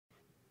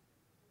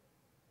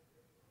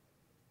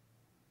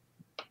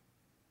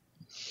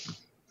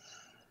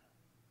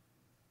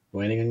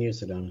Waiting on you,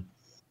 Sedona.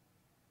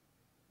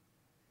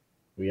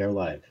 We are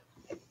live.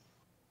 I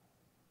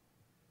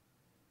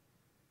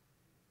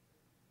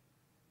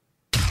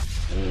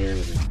don't hear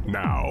anything.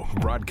 Now,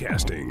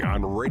 broadcasting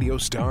on Radio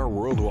Star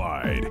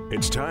Worldwide,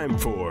 it's time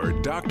for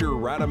Dr.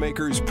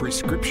 Rademacher's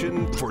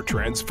Prescription for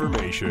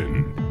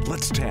Transformation.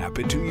 Let's tap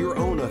into your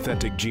own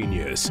authentic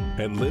genius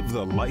and live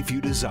the life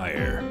you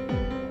desire.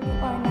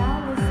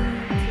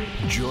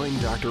 Join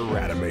Dr.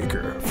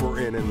 Rademacher for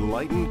an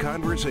enlightened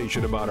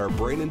conversation about our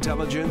brain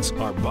intelligence,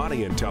 our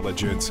body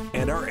intelligence,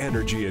 and our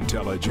energy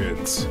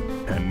intelligence.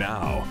 And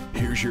now,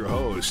 here's your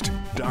host,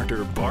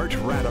 Dr. Bart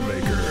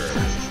Rademacher.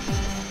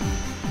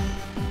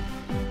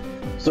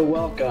 So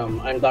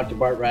welcome. I'm Dr.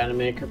 Bart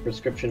Rademacher,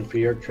 Prescription for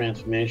Your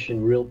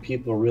Transformation, real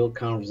people, real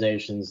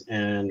conversations,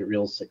 and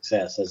real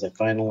success as I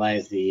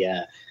finalize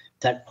the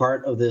tech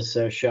part of this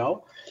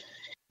show.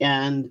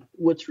 And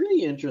what's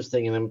really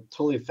interesting, and I'm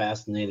totally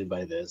fascinated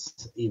by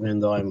this, even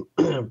though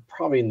I'm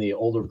probably in the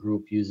older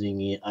group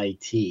using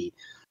IT,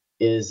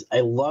 is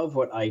I love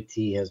what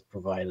IT has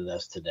provided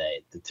us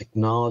today. The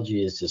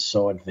technology is just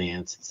so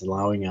advanced. It's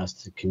allowing us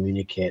to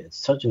communicate at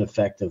such an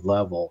effective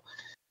level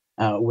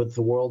with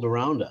the world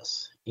around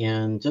us.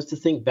 And just to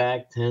think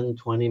back 10,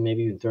 20,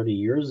 maybe even 30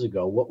 years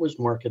ago, what was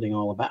marketing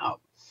all about?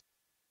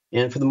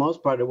 And for the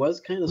most part, it was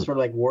kind of sort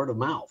of like word of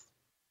mouth.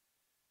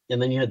 And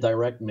then you had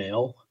direct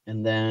mail,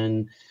 and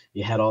then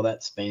you had all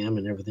that spam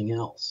and everything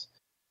else.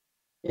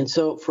 And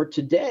so for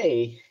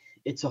today,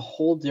 it's a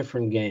whole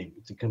different game.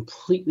 It's a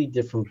completely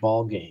different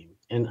ball game.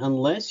 And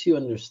unless you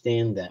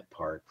understand that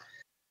part,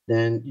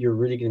 then you're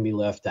really going to be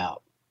left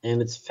out.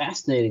 And it's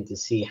fascinating to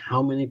see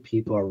how many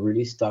people are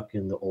really stuck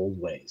in the old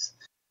ways.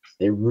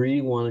 They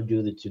really want to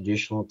do the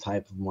traditional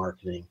type of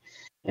marketing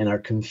and are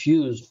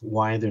confused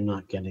why they're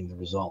not getting the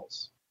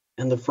results.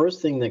 And the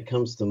first thing that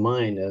comes to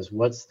mind is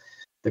what's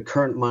the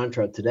current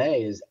mantra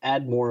today is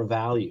add more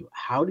value.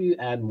 How do you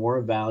add more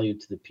value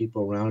to the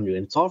people around you?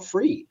 And it's all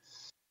free.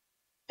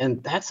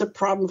 And that's a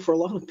problem for a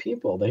lot of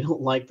people. They don't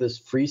like this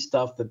free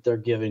stuff that they're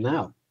giving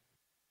out.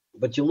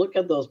 But you look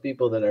at those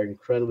people that are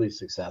incredibly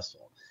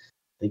successful.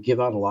 They give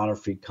out a lot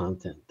of free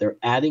content. They're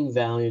adding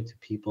value to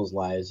people's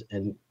lives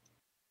and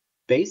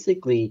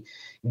basically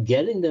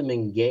getting them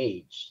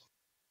engaged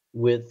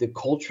with the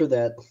culture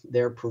that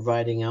they're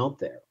providing out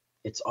there.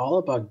 It's all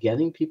about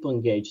getting people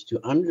engaged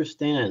to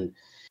understand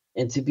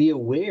and to be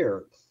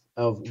aware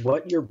of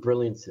what your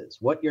brilliance is,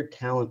 what your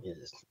talent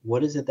is,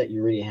 what is it that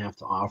you really have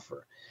to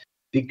offer.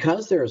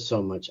 Because there is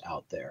so much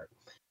out there,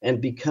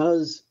 and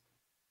because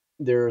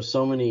there are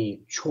so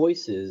many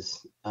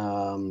choices,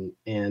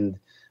 and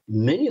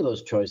many of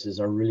those choices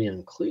are really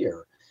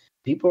unclear,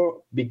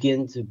 people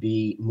begin to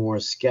be more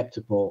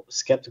skeptical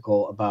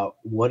about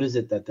what is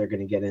it that they're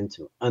going to get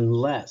into,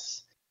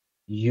 unless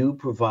you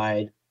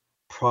provide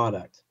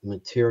product,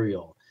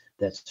 material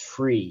that's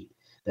free,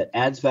 that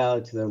adds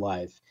value to their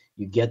life.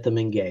 You get them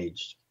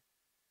engaged,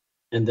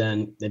 and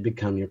then they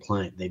become your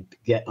client. They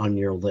get on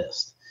your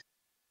list.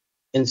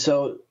 And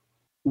so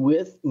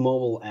with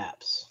mobile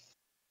apps,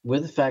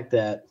 with the fact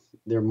that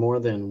there are more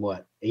than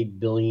 5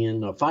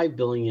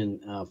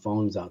 billion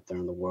phones out there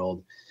in the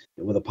world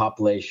with a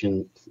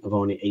population of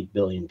only 8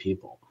 billion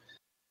people.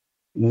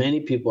 Many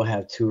people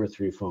have 2 or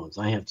 3 phones.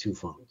 I have 2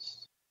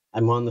 phones.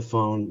 I'm on the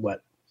phone,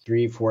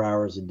 3-4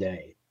 hours a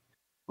day.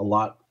 A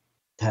lot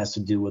has to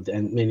do with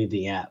many of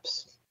the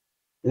apps.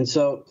 And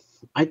so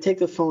I take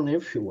the phone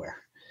everywhere.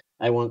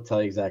 I won't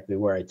tell you exactly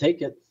where I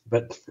take it,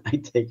 but I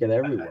take it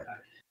everywhere.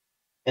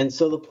 And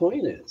so the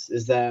point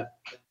is that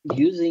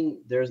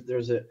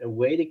there's a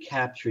way to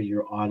capture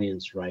your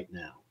audience right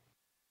now,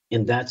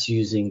 and that's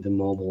using the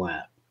mobile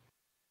app.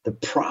 The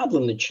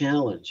problem, the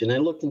challenge, and I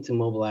looked into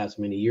mobile apps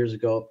many years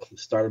ago,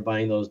 started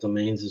buying those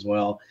domains as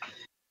well,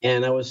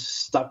 and I was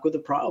stuck with the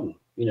problem.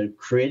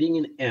 Creating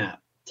an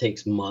app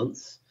takes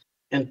months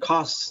and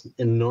costs an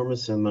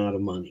enormous amount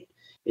of money.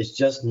 It's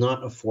just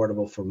not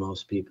affordable for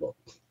most people.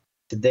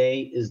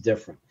 Today is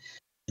different.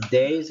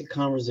 Today is a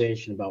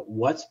conversation about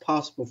what's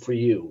possible for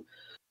you,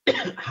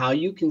 how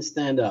you can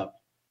stand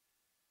up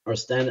or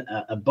stand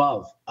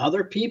above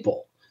other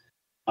people,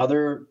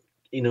 other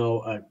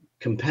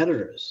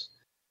competitors,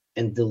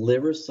 and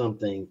deliver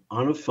something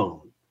on a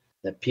phone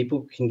that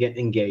people can get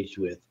engaged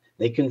with.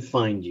 They can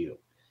find you.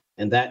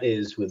 And that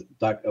is with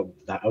Dr.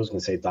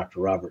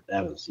 Robert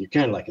Evans. You're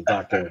kind of like a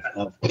doctor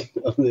of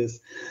this.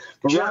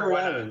 But sure, Robert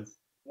Evans,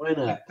 why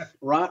not?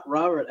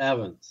 Robert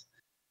Evans.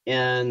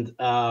 And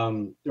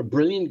a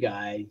brilliant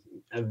guy,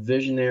 a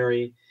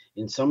visionary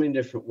in so many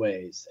different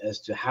ways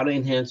as to how to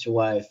enhance your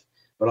life,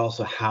 but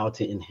also how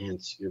to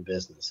enhance your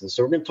business. And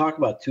so we're going to talk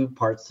about 2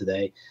 parts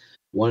today.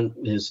 One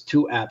is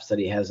 2 apps that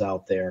he has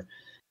out there,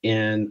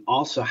 and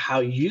also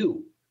how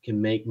you can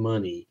make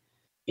money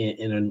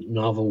in a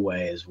novel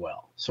way as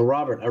well. So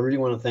Robert, I really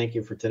want to thank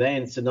you for today.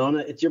 And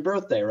Sedona, it's your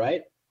birthday,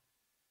 right?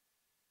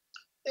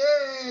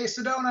 Hey,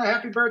 Sedona,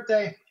 happy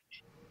birthday.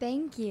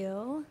 Thank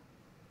you.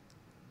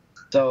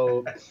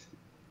 So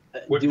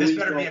this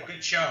better be a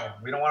good show.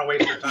 We don't want to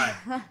waste your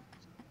time.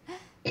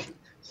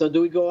 So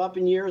do we go up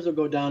in years or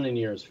go down in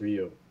years for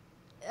you?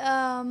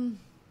 I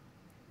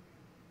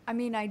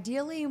mean,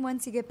 ideally,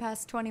 once you get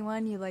past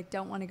 21, you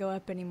don't want to go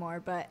up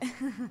anymore, but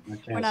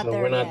Okay, we're not so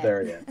there we're yet. not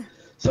there yet.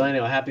 So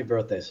anyway, happy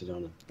birthday,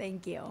 Sedona.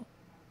 Thank you.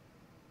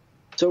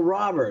 So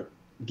Robert,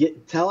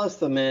 tell us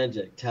the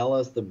magic, tell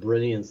us the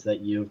brilliance that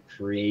you've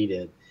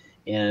created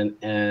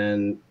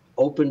and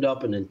opened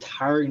up an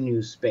entire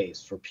new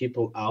space for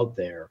people out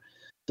there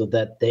so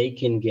that they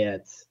can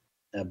get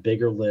a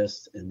bigger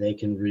list and they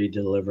can really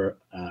deliver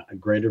a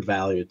greater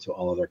value to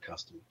all of their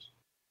customers.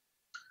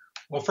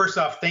 Well, first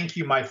off, thank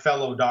you, my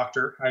fellow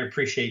doctor. I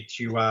appreciate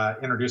you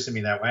introducing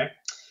me that way.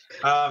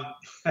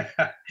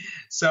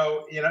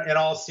 So, in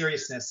all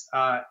seriousness,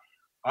 I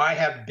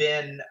have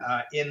been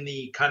in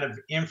the kind of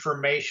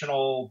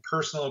informational,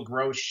 personal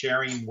growth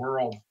sharing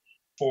world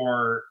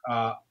for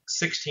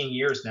 16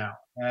 years now,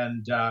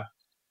 and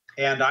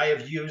I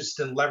have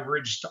used and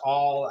leveraged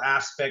all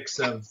aspects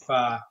of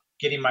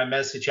getting my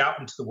message out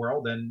into the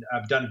world, and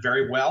I've done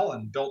very well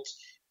and built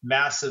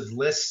massive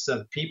lists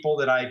of people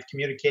that I've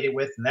communicated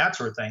with and that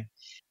sort of thing.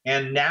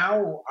 And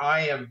now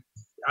I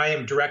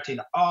am directing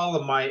all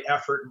of my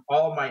effort,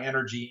 all of my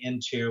energy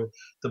into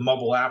the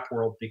mobile app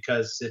world,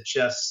 because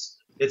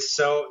it's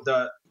so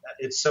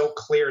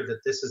clear that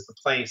this is the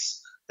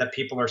place that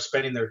people are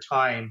spending their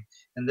time,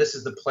 and this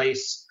is the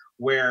place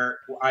where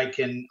I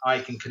can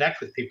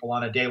connect with people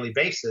on a daily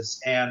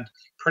basis and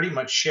pretty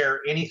much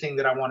share anything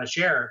that I want to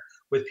share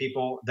with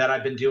people that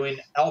I've been doing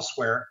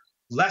elsewhere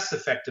less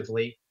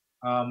effectively,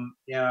 in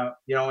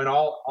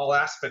all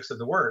aspects of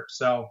the work.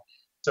 So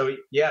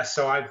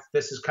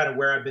this is kind of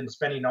where I've been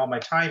spending all my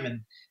time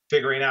and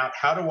figuring out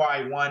how do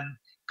I, one,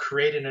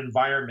 create an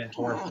environment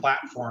or a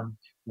platform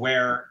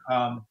where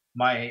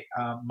my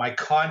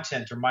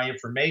content or my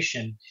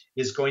information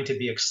is going to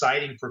be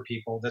exciting for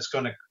people, that's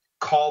going to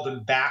call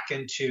them back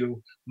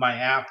into my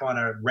app on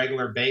a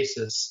regular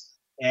basis,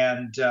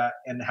 and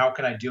how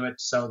can I do it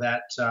so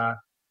that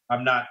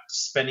I'm not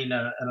spending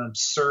an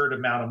absurd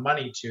amount of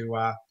money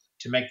to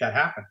make that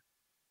happen.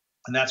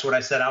 And that's what I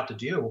set out to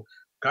do.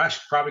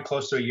 Gosh, probably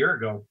close to a year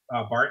ago,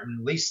 Bart,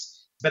 and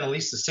it's been at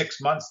least the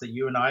 6 months that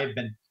you and I have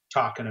been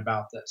talking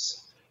about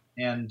this.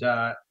 And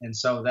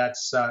so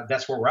that's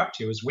where we're up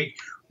to. Is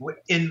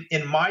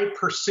in my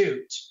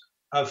pursuit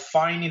of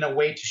finding a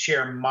way to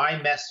share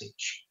my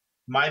message.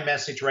 My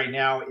message right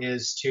now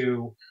is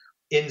to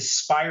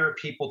inspire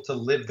people to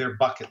live their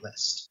bucket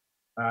list.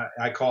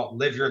 I call it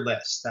live your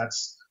list.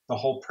 That's the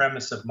whole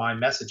premise of my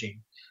messaging,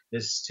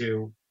 is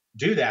to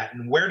do that,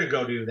 and where to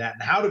go do that,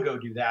 and how to go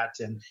do that,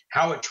 and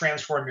how it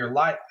transformed your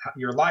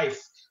life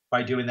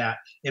by doing that.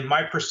 In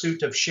my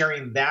pursuit of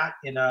sharing that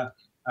in a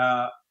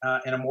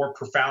more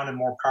profound and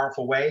more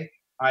powerful way,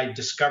 I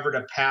discovered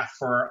a path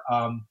for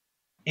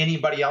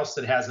anybody else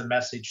that has a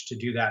message to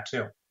do that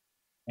too.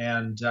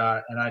 And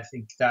I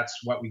think that's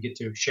what we get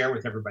to share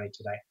with everybody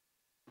today.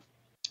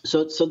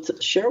 So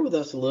share with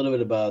us a little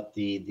bit about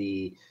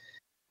the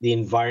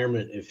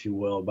environment, if you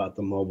will, about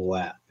the mobile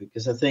app,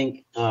 because I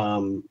think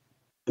I'm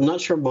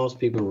not sure most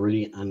people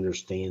really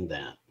understand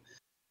that.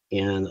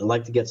 And I'd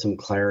like to get some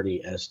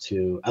clarity as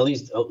to, at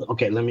least,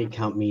 okay, let me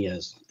count me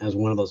as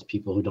one of those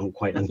people who don't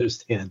quite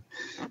understand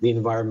the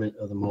environment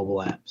of the mobile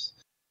apps.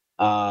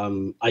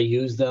 I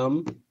use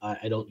them.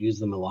 I don't use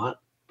them a lot,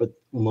 but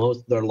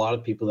there are a lot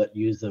of people that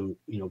use them,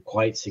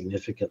 quite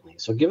significantly.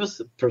 So give us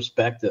a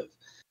perspective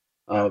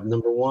of,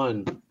 number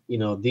one,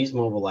 these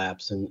mobile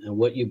apps and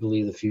what you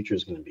believe the future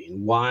is going to be,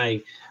 and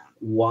why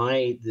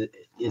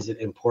is it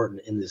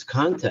important in this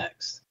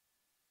context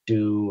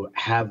to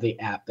have the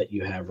app that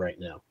you have right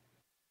now?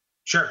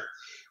 Sure.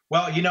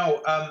 Well,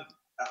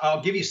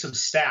 I'll give you some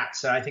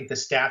stats. I think the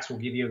stats will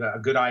give you a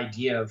good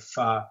idea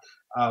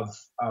of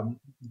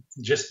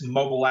just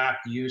mobile app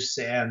use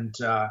and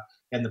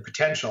the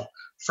potential.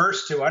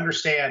 First, to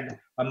understand,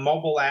 a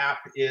mobile app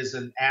is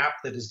an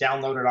app that is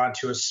downloaded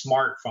onto a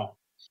smartphone.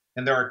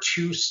 And there are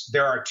two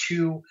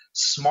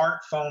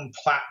smartphone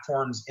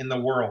platforms in the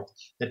world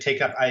that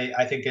take up,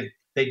 I think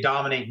they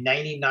dominate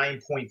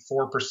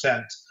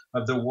 99.4%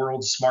 of the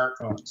world's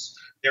smartphones.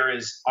 There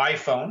is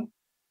iPhone,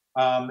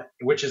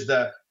 which is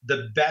the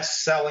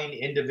best-selling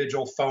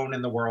individual phone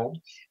in the world.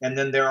 And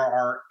then there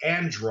are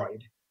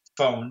Android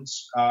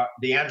phones,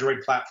 the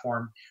Android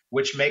platform,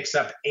 which makes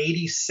up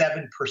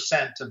 87%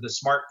 of the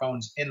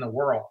smartphones in the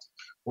world,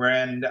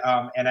 and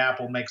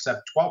Apple makes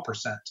up 12%.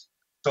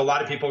 So a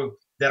lot of people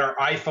that are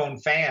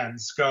iPhone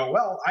fans go,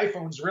 well,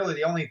 iPhone's really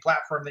the only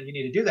platform that you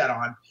need to do that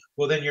on.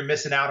 Well, then you're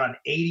missing out on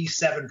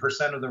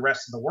 87% of the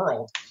rest of the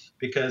world,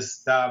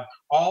 because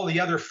all the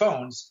other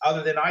phones,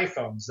 other than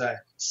iPhones,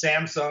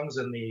 Samsungs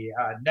and the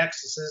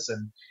Nexuses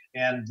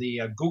and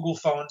the Google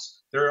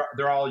phones,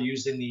 they're all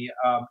using the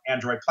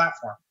Android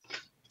platform.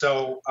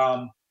 So,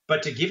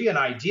 but to give you an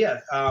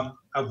idea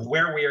of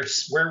where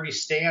we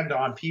stand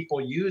on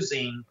people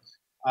using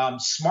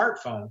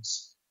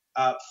smartphones,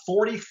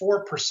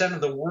 44%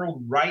 of the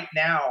world right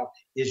now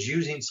is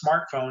using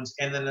smartphones,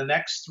 and in the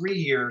next 3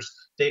 years,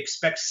 they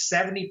expect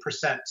 70%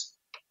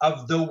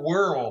 of the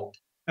world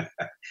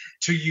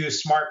to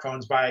use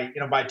smartphones by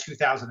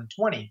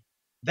 2020.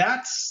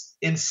 That's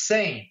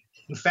insane.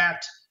 In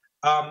fact,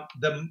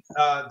 the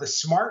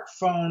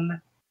smartphone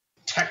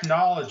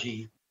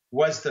technology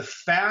was the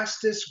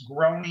fastest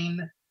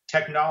growing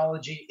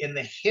technology in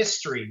the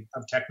history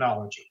of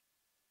technology.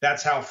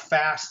 That's how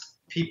fast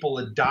people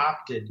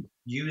adopted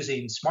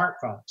using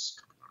smartphones.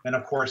 And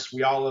of course,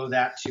 we all owe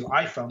that to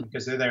iPhone,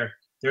 because they're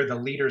the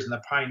leaders and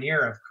the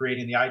pioneer of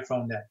creating the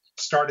iPhone that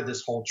started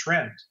this whole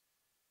trend.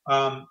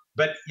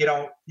 But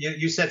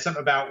you said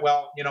something about,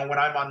 well, when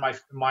I'm on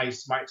my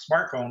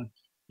smartphone,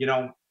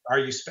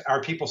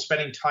 are people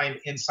spending time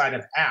inside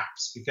of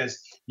apps? Because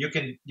you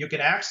can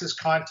access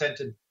content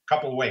in a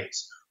couple of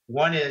ways.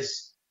 One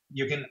is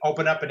you can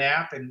open up an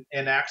app and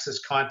access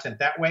content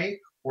that way.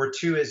 Or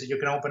two is you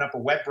can open up a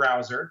web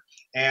browser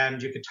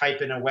and you can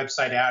type in a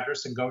website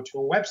address and go to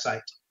a website.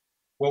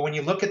 Well, when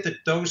you look at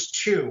those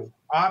two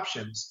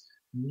options,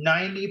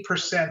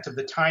 90% of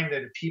the time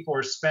that people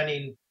are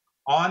spending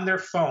on their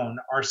phone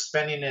are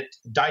spending it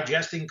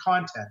digesting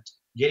content,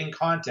 getting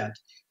content,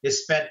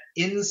 is spent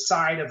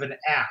inside of an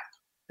app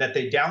that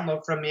they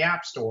download from the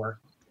App Store,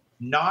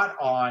 not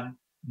on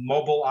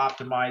mobile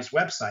optimized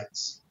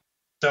websites.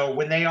 So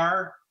when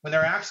they're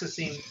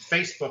accessing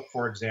Facebook,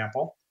 for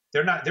example,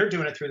 they're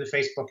doing it through the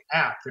Facebook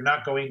app. They're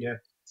not going to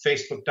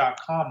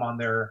facebook.com on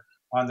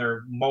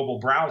their mobile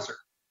browser.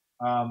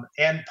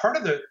 And part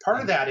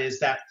of that is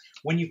that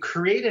when you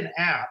create an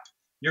app,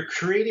 you're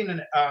creating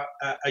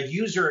a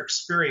user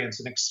experience,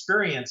 an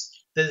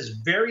experience that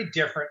is very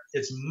different.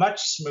 It's much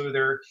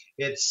smoother.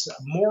 It's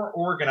more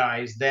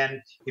organized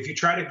than if you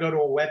try to go to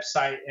a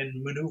website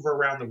and maneuver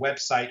around the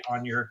website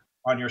on your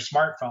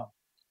smartphone.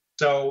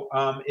 So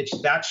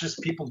that's just,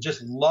 people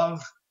just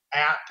love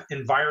app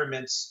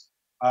environments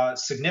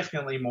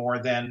significantly more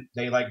than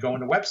they like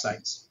going to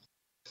websites.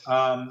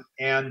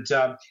 And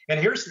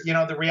here's,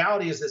 the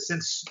reality is that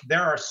since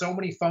there are so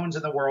many phones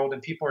in the world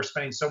and people are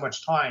spending so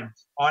much time,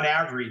 on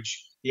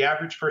average, the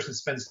average person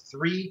spends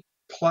 3+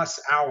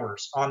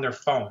 hours on their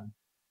phone,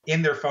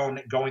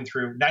 going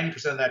through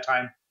 90% of that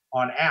time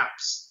on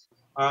apps.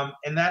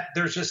 And that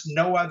there's just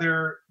no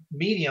other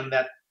medium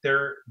that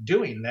they're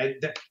doing.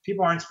 That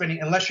people aren't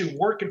spending, unless you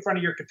work in front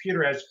of your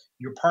computer as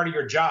you're part of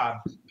your job,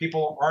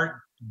 people aren't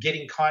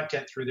getting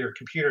content through their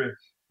computer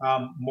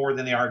more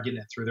than they are getting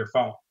it through their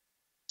phone.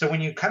 So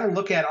when you kind of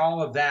look at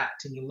all of that,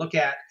 and you look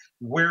at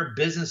where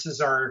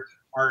businesses are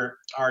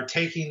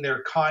taking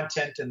their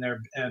content and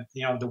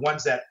the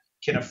ones that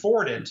can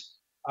afford it,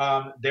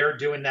 they're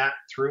doing that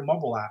through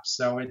mobile apps.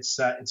 So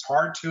it's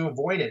hard to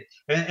avoid it.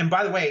 And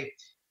by the way,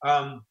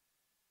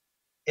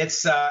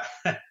 it's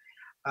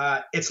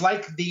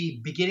like the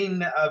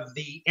beginning of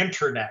the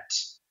internet,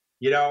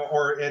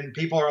 and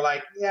people are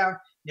like, yeah,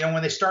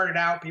 when they started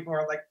out, people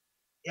are like,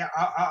 yeah,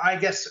 I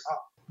guess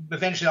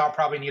eventually I'll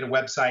probably need a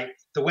website.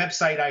 The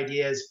website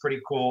idea is pretty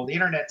cool. The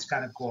internet's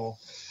kind of cool.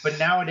 But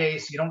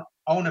nowadays, you don't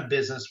own a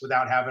business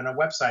without having a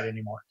website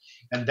anymore.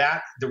 And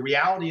the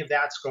reality of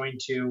that's going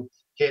to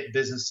hit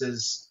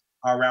businesses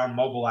around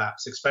mobile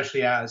apps,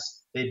 especially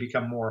as they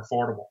become more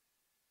affordable.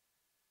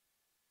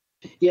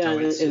 Yeah, so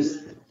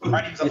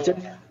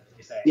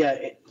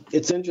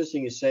it's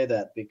interesting you say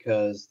that,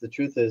 because the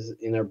truth is,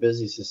 in our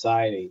busy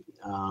society,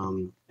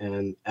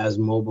 and as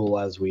mobile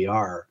as we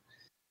are,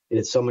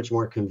 it's so much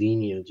more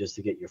convenient just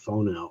to get your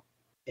phone out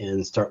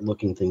and start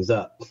looking things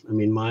up. I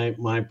mean,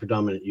 my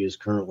predominant use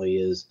currently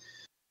is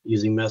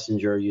using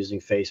Messenger, using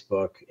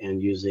Facebook,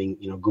 and using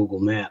Google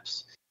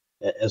Maps,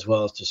 as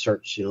well as to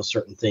search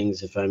certain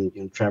things if I'm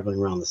traveling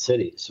around the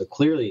city. So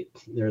clearly,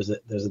 there's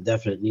a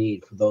definite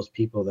need for those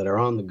people that are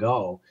on the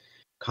go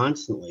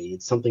constantly.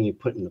 It's something you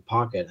put in the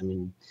pocket. I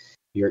mean,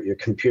 your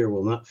computer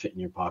will not fit in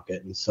your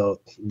pocket, and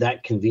so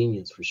that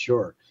convenience for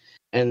sure.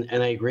 And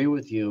I agree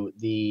with you.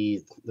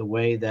 The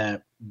way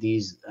that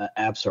these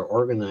apps are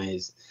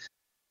organized,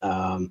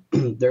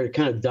 they're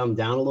kind of dumbed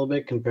down a little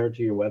bit compared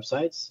to your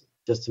websites,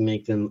 just to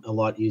make them a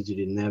lot easier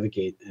to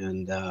navigate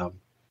and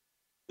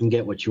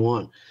get what you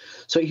want.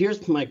 So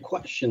here's my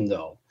question,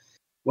 though.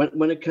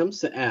 When it comes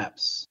to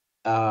apps,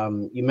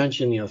 you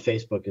mentioned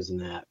Facebook is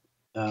an app.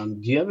 Do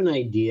you have an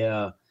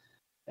idea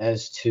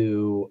as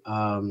to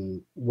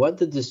what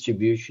the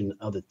distribution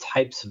of the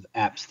types of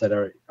apps that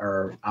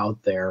are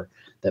out there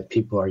that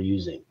people are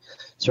using?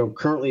 So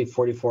currently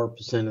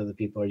 44% of the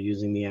people are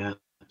using the apps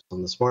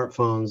on the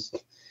smartphones.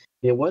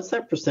 What's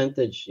that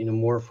percentage,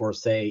 more for,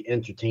 say,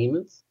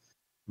 entertainment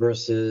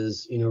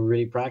versus,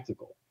 really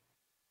practical?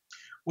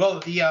 Well,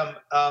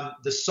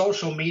 the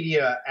social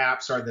media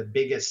apps are the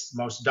biggest,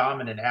 most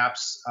dominant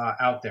apps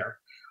out there.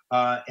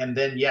 And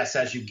then, yes,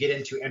 as you get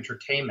into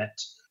entertainment,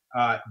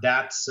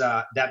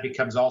 that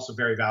becomes also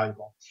very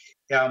valuable.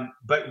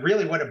 But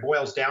really what it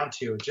boils down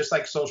to, just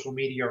like social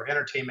media or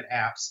entertainment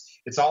apps,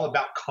 it's all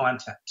about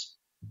content.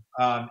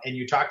 And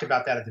you talked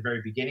about that at the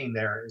very beginning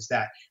there, is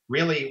that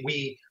really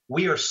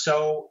we are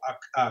so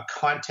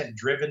content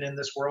driven in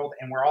this world,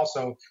 and we're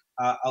also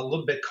a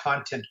little bit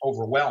content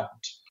overwhelmed.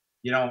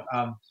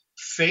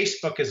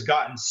 Facebook has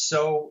gotten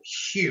so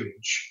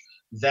huge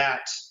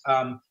that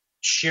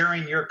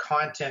sharing your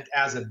content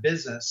as a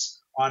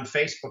business on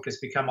Facebook has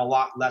become a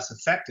lot less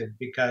effective,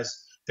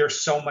 because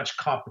there's so much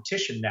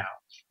competition now.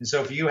 And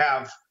so if you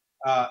have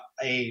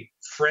a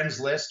friends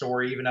list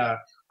or even a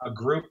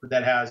group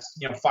that has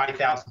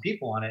 5,000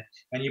 people on it,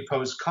 and you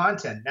post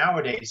content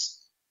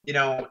nowadays,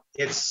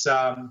 it's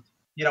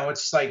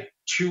it's like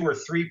 2 or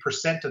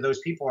 3% of those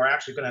people are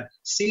actually going to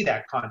see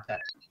that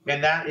content,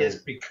 and that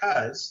is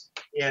because,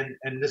 and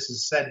this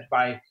is said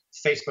by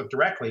Facebook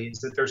directly, is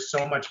that there's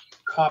so much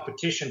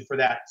competition for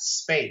that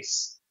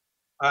space.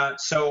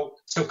 So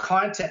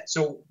content,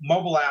 so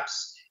mobile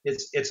apps,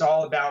 it's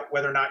all about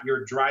whether or not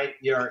you're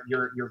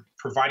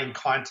providing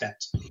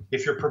content.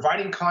 If you're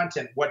providing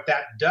content, what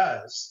that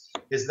does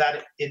is that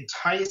it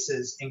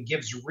entices and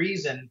gives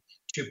reason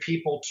to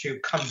people to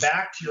come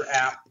back to your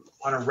app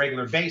on a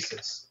regular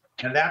basis.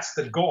 And that's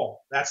the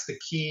goal. That's the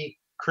key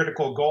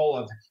critical goal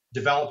of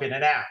developing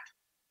an app,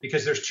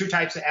 because there's 2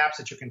 types of apps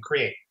that you can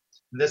create.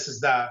 And this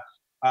is a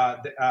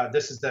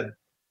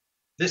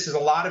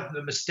lot of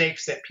the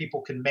mistakes that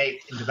people can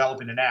make in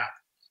developing an app.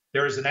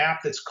 There is an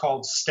app that's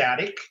called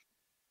static,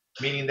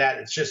 meaning that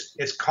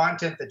it's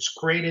content that's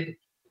created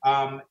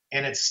and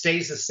it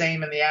stays the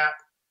same in the app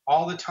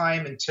all the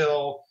time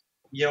until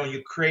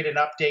you create an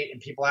update and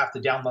people have to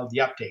download the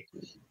update.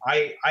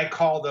 I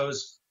call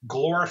those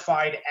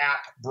glorified app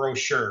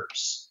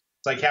brochures.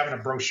 It's like having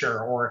a brochure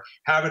or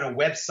having a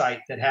website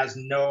that has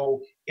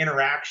no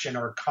interaction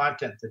or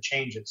content that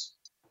changes.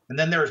 And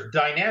then there's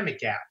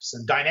dynamic apps,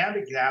 and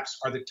dynamic apps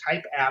are the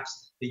type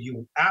apps that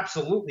you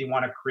absolutely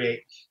want to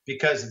create,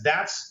 because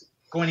that's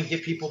going to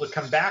get people to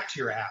come back to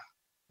your app.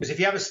 Because if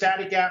you have a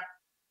static app,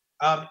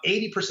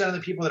 80% of the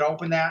people that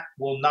open that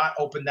will not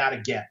open that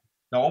again.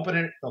 They'll open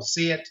it, they'll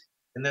see it,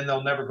 and then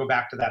they'll never go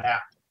back to that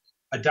app.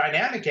 A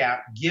dynamic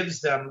app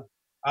gives them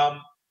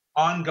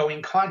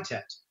ongoing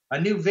content, a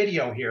new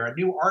video here, a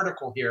new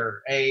article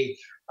here, a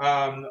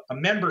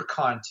member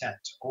content,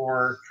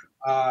 or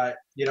an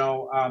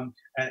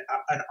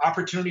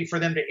opportunity for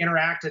them to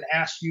interact and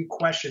ask you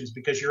questions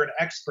because you're an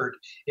expert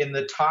in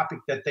the topic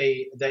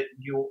that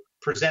you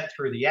present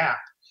through the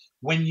app.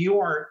 When you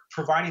are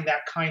providing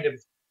that kind of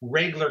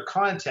regular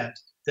content,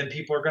 then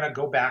people are going to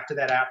go back to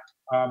that app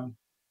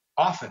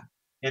often,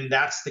 and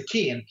that's the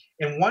key.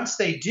 And once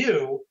they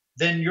do,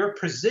 then you're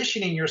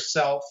positioning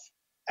yourself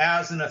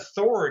as an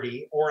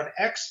authority or an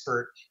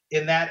expert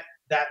in that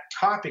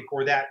topic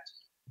or that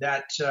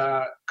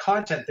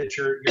content that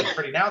you're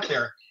putting out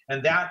there,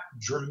 and that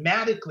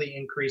dramatically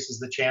increases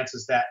the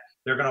chances that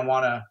they're going to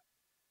want to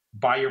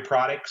buy your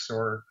products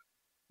or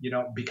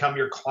become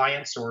your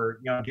clients or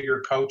do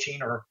your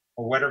coaching or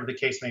whatever the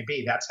case may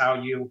be. That's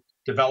how you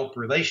develop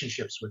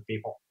relationships with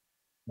people,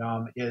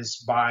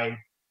 is by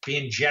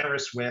being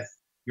generous with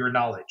your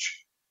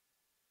knowledge.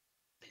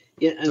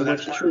 Yeah, and so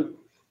that's true.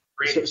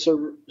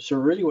 So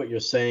really what you're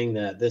saying,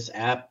 that this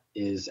app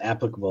is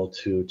applicable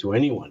to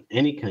anyone,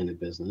 any kind of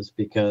business,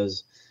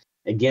 because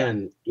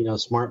again,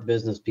 smart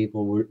business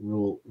people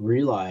will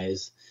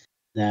realize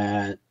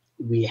that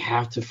we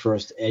have to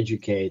first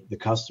educate the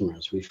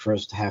customers. We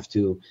first have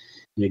to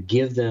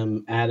give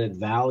them added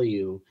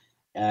value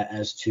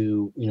as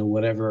to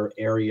whatever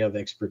area of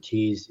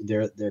expertise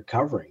they're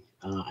covering.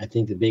 I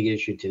think the big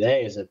issue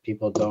today is that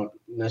people don't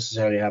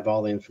necessarily have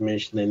all the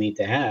information they need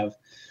to have.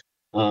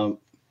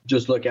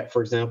 Just look at,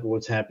 for example,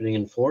 what's happening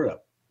in Florida,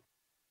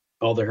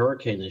 all the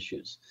hurricane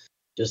issues.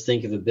 Just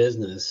think of a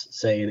business,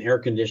 say an air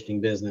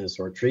conditioning business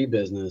or a tree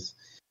business,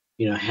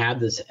 had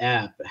this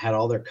app, had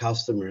all their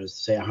customers,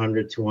 say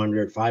 100,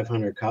 200,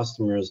 500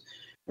 customers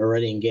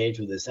already engaged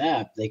with this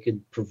app. They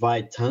could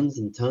provide tons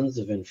and tons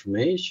of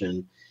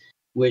information,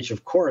 which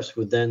of course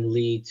would then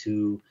lead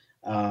to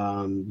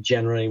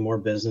generating more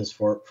business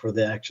for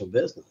the actual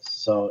business.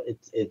 So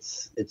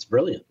it's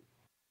brilliant.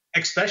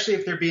 Especially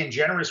if they're being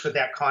generous with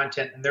that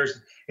content, and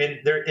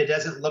it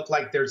doesn't look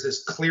like there's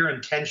this clear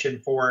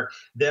intention for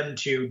them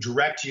to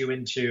direct you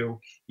into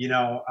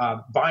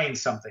buying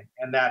something.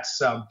 And that's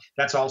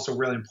also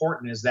really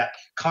important, is that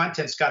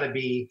content's got to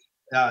be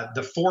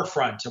the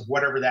forefront of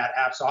whatever that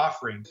app's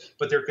offering,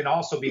 but there can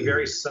also be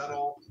very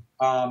subtle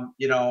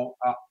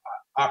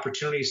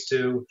opportunities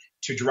to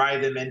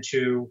drive them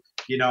into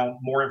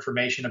more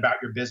information about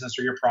your business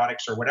or your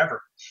products or whatever.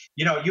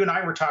 You and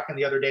I were talking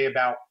the other day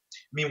about,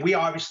 we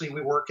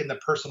work in the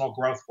personal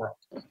growth world.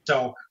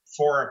 So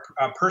for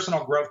a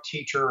personal growth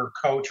teacher or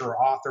coach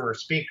or author or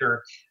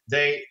speaker,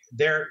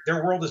 their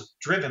world is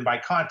driven by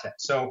content.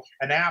 So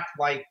an app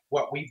like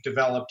what we've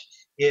developed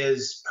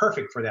is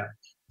perfect for them.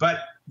 But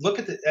look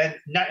at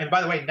and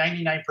by the way,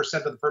 99%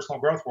 of the personal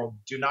growth world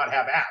do not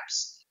have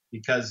apps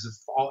because of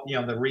all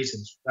the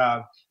reasons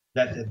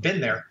that have been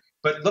there.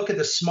 But look at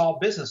the small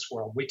business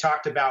world. We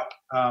talked about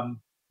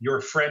your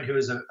friend who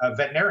is a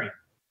veterinarian.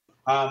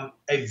 A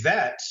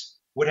vet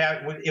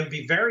it would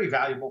be very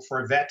valuable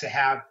for a vet to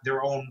have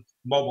their own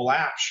mobile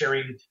app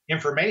sharing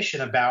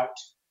information about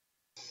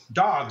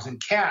dogs and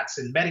cats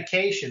and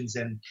medications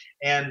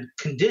and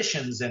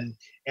conditions and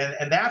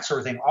that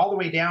sort of thing, all the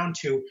way down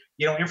to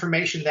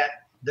information that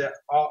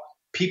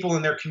people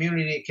in their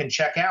community can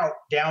check out,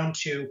 down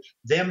to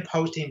them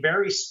posting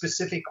very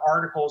specific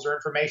articles or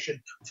information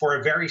for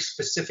a very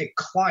specific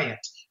client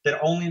that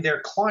only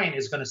their client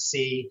is going to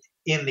see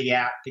in the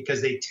app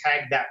because they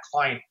tagged that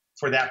client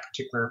for that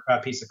particular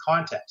piece of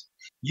content.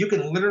 You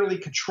can literally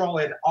control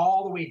it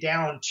all the way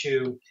down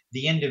to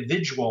the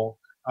individual,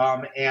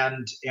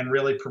 and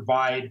really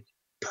provide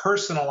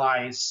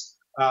personalized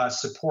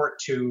support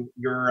to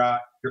your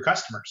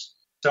customers.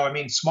 So, I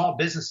mean, small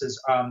businesses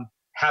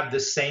have the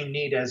same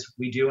need as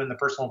we do in the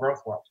personal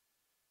growth world.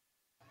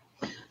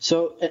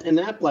 So an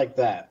app like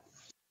that,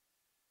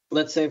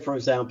 let's say, for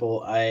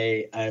example,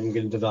 I'm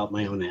going to develop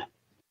my own app.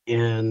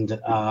 And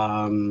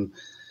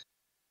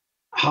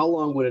how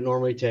long would it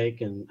normally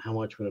take, and how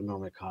much would it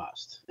normally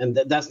cost? And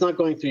that's not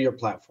going through your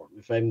platform.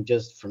 If I'm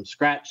just from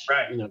scratch,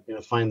 right, going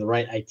to find the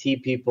right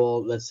IT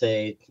people, let's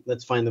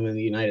find them in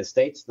the United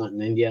States, not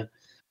in India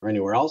or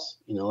anywhere else.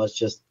 Let's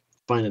just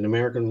find an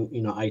American,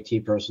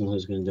 IT person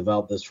who's going to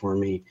develop this for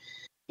me.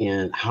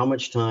 And how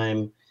much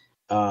time,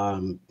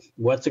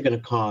 what's it going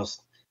to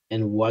cost,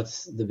 and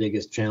what's the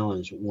biggest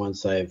challenge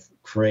once I've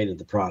created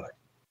the product?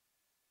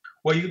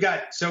 Well,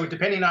 so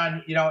depending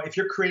on, if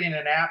you're creating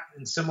an app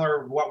and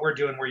similar to what we're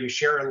doing, where you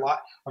share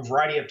a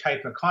variety of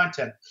type of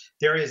content,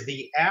 there is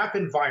the app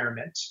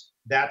environment.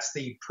 That's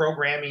the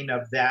programming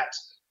of that,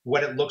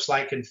 what it looks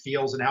like and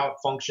feels and how it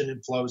functions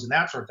and flows and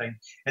that sort of thing.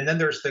 And then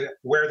there's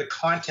where the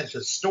content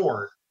is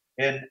stored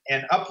and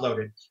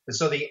uploaded. And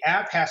so the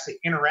app has to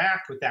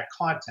interact with that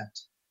content.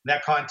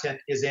 That content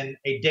is in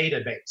a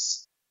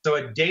database. So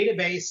a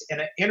database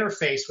and an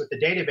interface with the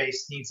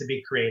database needs to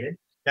be created.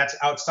 That's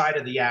outside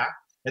of the app.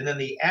 And then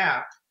the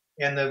app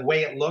and the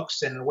way it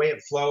looks and the way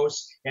it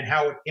flows and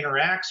how it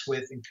interacts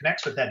with and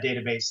connects with that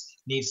database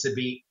needs to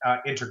be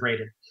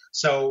integrated.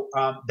 So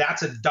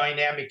that's a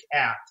dynamic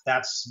app.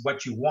 That's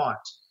what you want.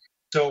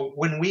 So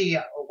when we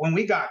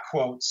got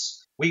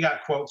quotes,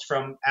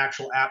 from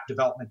actual app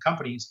development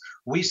companies.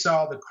 We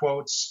saw the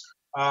quotes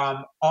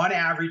on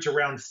average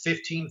around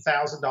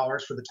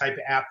 $15,000 for the type of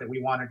app that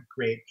we wanted to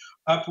create,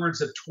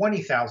 upwards of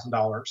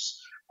 $20,000.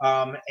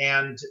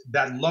 And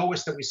that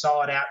lowest that we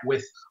saw it at,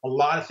 with a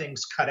lot of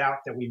things cut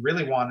out that we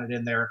really wanted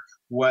in there,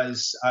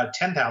 was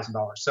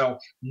 $10,000. So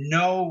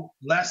no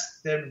less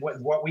than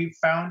what we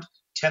found,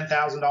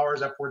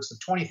 $10,000 upwards of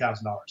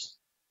 $20,000.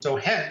 So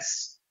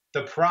hence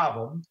the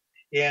problem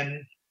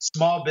in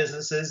small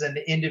businesses and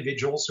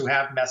individuals who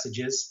have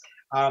messages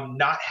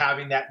not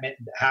having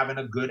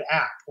a good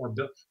app or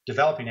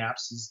developing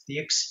apps is the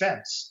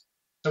expense.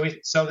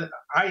 So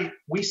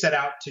we set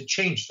out to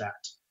change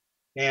that.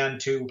 And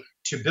to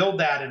build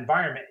that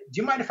environment.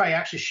 Do you mind if I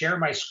actually share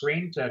my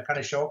screen to kind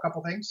of show a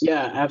couple things?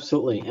 Yeah,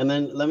 absolutely. And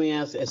then let me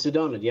ask,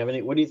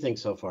 Sedona, what do you think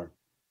so far?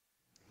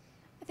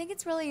 I think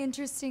it's really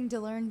interesting to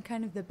learn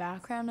kind of the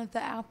background of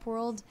the app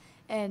world.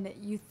 And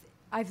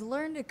I've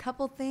learned a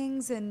couple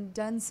things and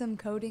done some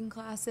coding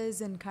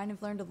classes and kind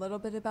of learned a little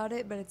bit about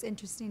it, but it's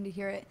interesting to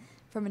hear it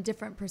from a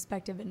different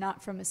perspective and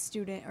not from a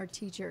student or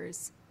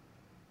teachers.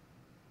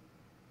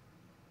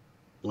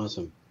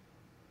 Awesome.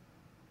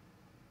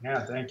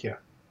 Yeah, thank you.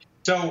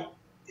 So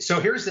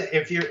here's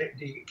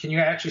can you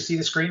actually see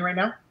the screen right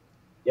now?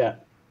 Yeah.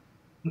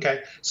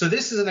 Okay. So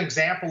this is an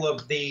example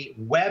of the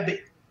web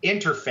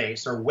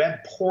interface or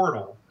web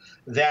portal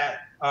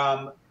that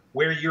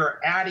where you're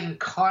adding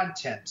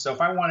content. So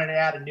if I wanted to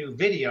add a new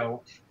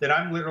video, then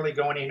I'm literally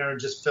going in here and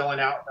just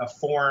filling out a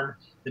form,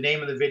 the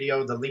name of the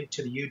video, the link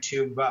to the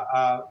YouTube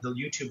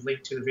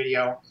link to the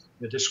video,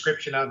 the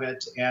description of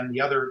it, and the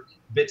other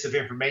bits of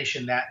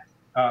information that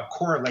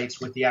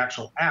correlates with the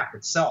actual app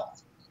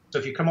itself. So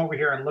if you come over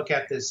here and look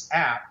at this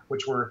app,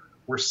 which we're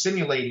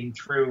simulating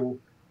through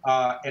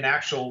an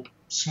actual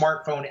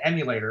smartphone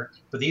emulator,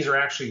 but these are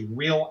actually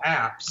real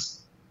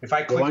apps. If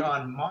I click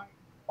on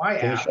my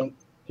app,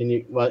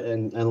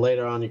 and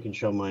later on you can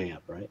show my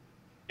app, right?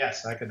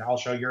 Yes, I'll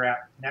show your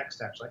app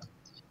next, actually.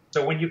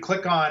 So when you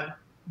click on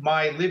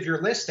my Live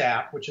Your List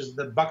app, which is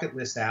the bucket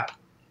list app,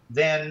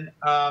 then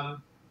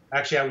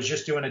actually I was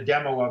just doing a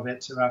demo of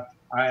it.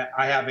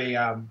 I have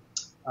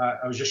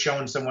I was just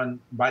showing someone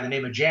by the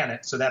name of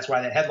Janet, so that's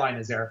why the headline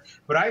is there.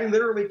 But I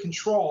literally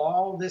control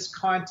all this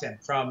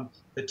content from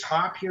the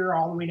top here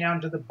all the way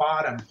down to the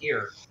bottom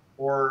here.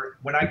 Or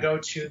when I go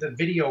to the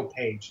video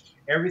page,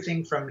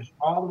 everything from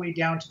all the way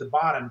down to the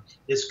bottom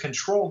is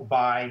controlled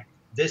by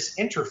this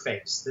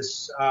interface,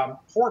 this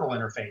portal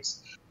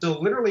interface. So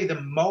literally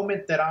the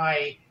moment that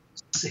I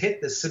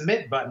hit the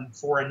submit button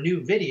for a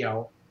new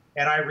video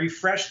and I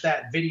refresh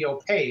that video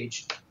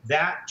page,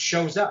 that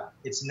shows up.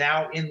 It's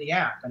now in the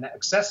app and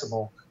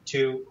accessible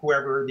to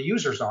whoever the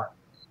users are.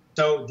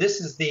 So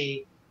this is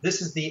the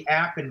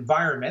app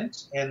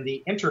environment and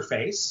the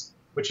interface,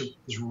 which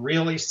is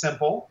really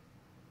simple.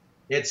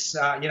 It's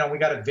we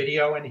got a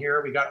video in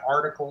here, we got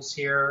articles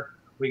here,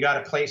 we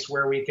got a place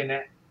where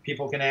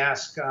people can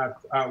ask.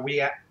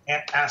 We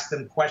ask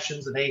them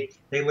questions, and they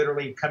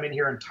literally come in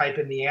here and type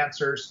in the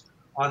answers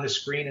on the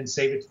screen and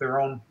save it to their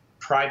own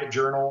private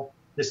journal.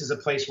 This is a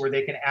place where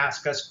they can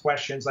ask us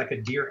questions like a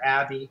Dear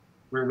Abby,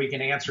 where we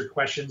can answer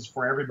questions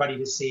for everybody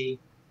to see.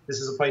 This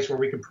is a place where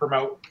we can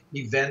promote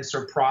events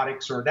or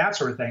products or that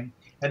sort of thing.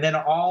 And then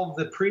all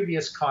the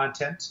previous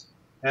content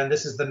and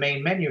this is the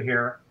main menu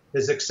here,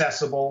 is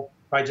accessible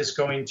by just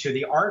going to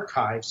the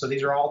archive. So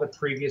these are all the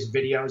previous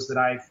videos that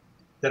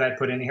I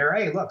put in here.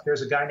 Hey, look,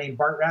 there's a guy named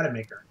Bart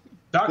Rademacher,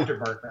 Dr.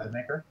 Bart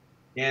Rademacher,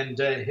 and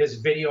his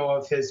video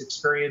of his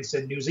experience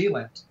in New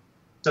Zealand.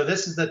 So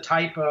this is the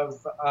type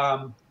of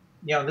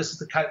this is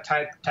the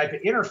type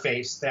of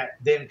interface that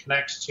then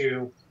connects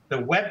to the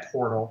web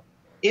portal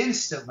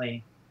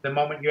instantly the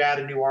moment you add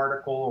a new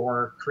article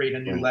or create a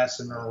new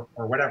lesson or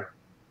whatever.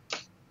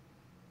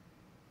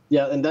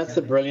 Yeah, and that's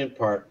the brilliant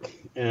part.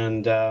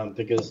 And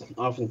because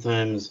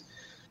oftentimes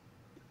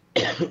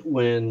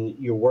when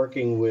you're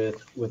working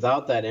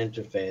without that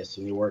interface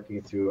and you're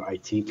working through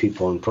IT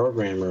people and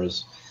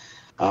programmers,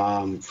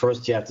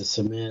 first you have to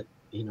submit,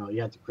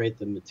 you have to create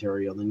the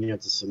material, then you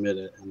have to submit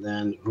it, and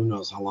then who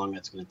knows how long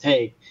that's going to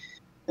take,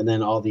 and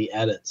then all the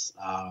edits.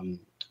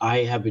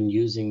 I have been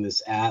using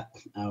this app,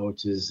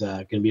 which is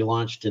going to be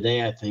launched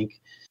today, I think.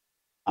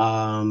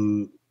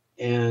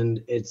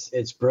 And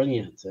it's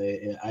brilliant.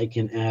 I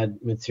can add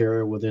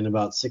material within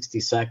about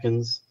 60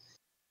 seconds.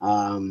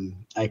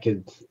 I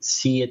could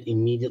see it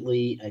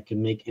immediately. I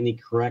can make any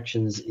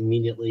corrections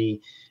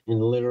immediately,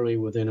 and literally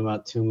within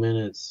about 2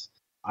 minutes,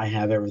 I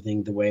have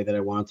everything the way that I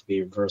want it to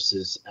be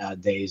versus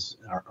days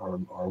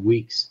or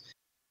weeks.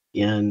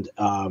 And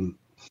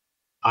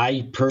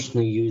I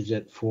personally use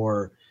it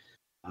for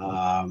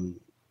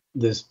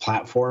this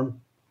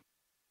platform,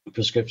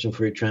 Prescription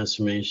for Your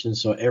Transformation.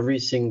 So every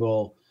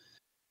single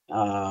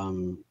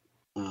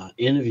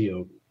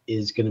interview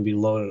is going to be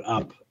loaded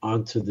up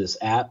onto this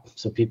app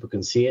so people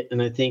can see it.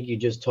 And I think you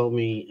just told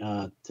me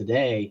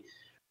today,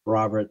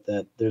 Robert,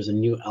 that there's a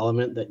new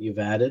element that you've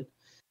added.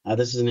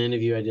 This is an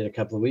interview I did a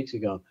couple of weeks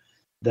ago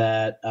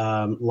that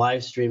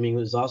live streaming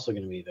is also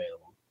going to be available.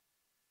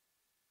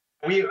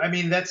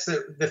 That's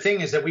the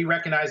thing is that we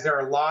recognize there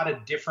are a lot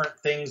of different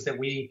things that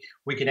we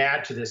can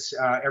add to this.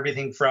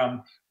 Everything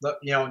from,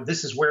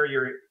 this is where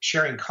you're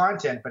sharing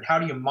content, but how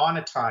do you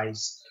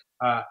monetize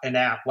an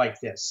app like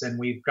this? And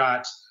we've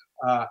got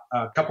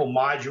a couple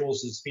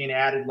modules that's being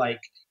added,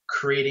 like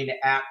creating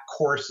app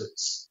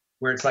courses,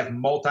 where it's like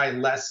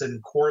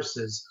multi-lesson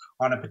courses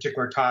on a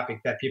particular topic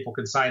that people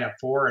can sign up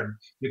for and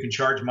you can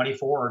charge money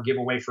for or give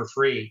away for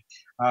free.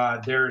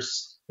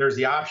 There's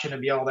the option to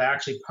be able to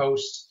actually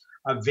post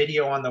a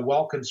video on the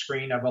welcome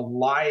screen of a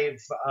live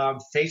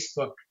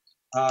Facebook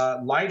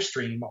live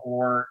stream,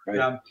 or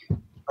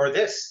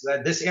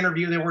this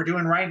interview that we're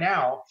doing right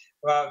now.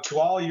 To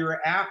all your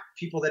app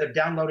people that have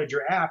downloaded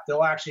your app,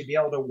 they'll actually be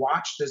able to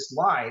watch this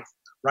live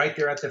right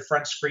there at the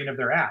front screen of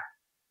their app,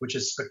 which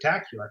is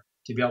spectacular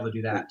to be able to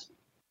do that.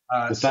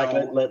 In fact,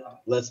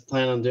 let's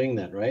plan on doing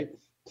that, right?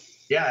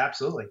 Yeah,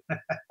 absolutely.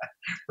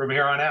 From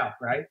here on out,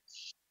 right?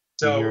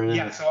 So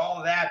so all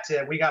of that,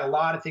 we got a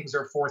lot of things that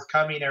are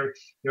forthcoming.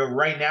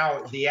 Right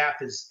now the app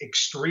is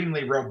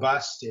extremely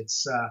robust.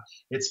 It's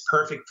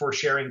perfect for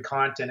sharing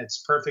content.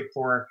 It's perfect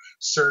for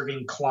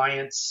serving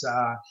clients,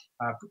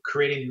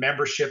 creating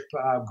membership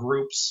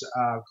groups,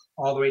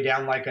 all the way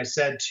down, like I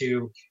said,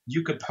 to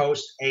you could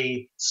post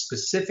a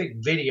specific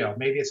video.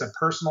 Maybe it's a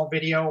personal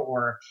video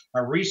or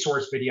a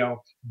resource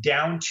video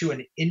down to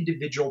an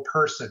individual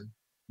person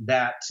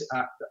that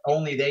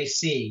only they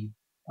see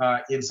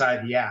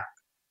inside the app.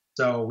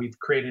 So we've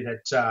created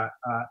it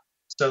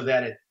so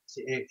that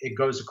it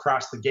goes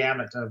across the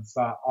gamut of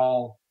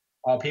all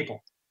people.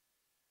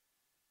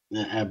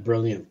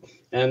 Brilliant.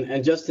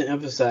 And just to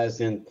emphasize,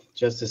 and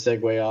just to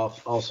segue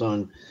off also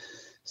on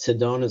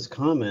Sedona's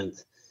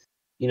comment,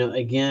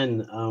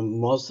 again,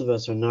 most of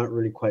us are not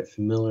really quite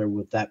familiar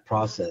with that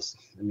process.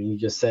 I mean, you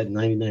just said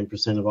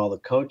 99% of all the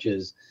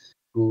coaches,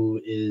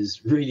 who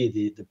is really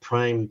the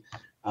prime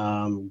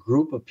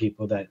group of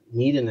people that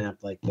need an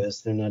app like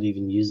this, they're not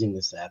even using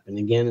this app. And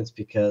again, it's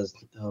because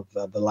of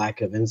the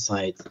lack of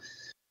insight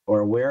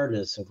or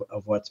awareness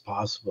of what's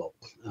possible.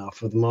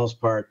 For the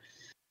most part,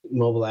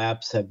 mobile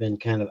apps have been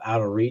kind of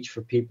out of reach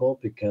for people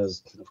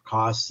because of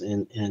costs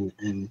and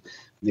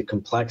the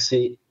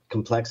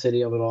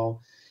complexity of it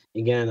all.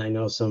 Again, I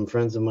know some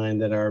friends of mine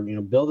that are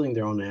building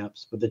their own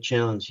apps, but the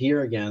challenge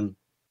here again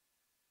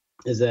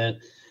is that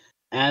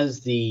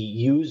as the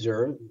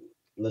user,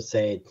 let's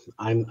say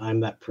I'm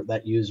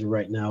that user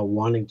right now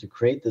wanting to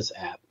create this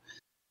app,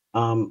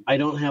 I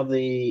don't have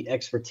the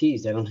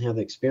expertise, I don't have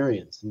the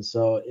experience, and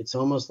so it's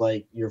almost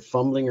like you're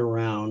fumbling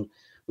around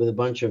with a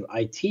bunch of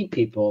IT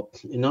people,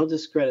 and no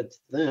discredit to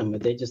them,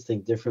 but they just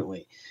think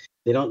differently.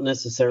 They don't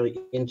necessarily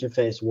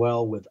interface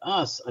well with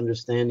us,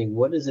 understanding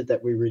what is it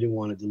that we really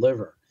want to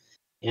deliver.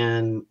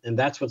 And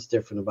that's what's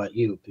different about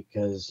you,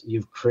 because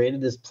you've created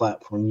this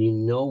platform, you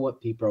know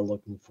what people are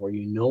looking for,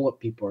 you know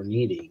what people are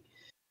needing,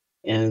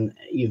 and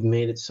you've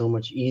made it so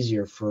much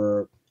easier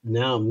for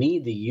now me,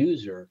 the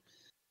user,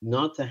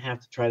 not to have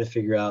to try to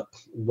figure out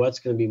what's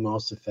going to be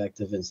most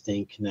effective in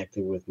staying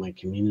connected with my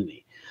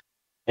community.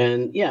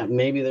 And yeah,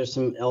 maybe there's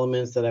some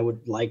elements that I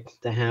would like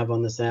to have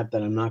on this app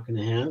that I'm not going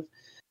to have.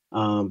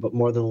 But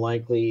more than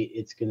likely,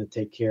 it's going to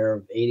take care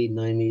of 80,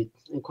 90,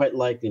 and quite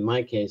likely, in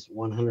my case,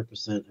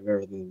 100% of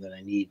everything that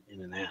I need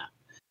in an app,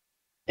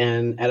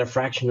 and at a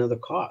fraction of the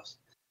cost.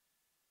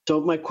 So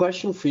my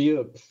question for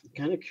you,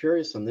 kind of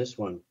curious on this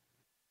one,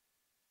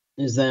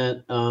 is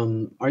that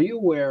are you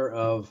aware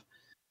of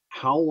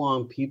how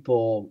long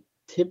people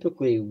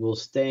typically will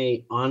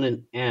stay on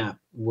an app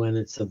when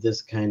it's of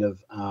this kind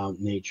of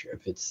nature,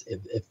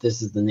 if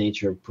this is the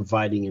nature of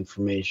providing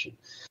information?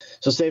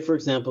 So say, for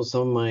example,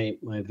 some of my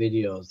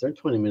videos, they're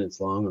 20 minutes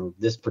long, or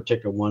this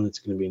particular one, it's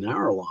going to be an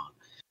hour long.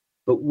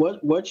 But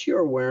what's your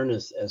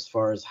awareness as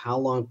far as how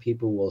long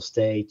people will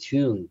stay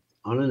tuned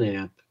on an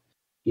app,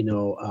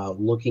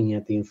 looking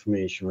at the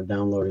information or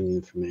downloading the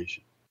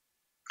information?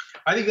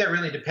 I think that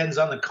really depends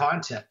on the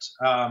content,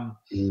 how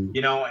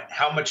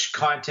much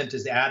content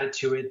is added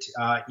to it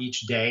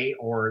each day,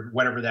 or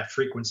whatever that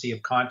frequency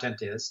of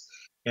content is,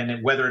 and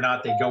then whether or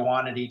not they go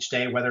on it each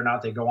day, whether or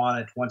not they go on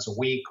it once a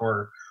week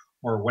or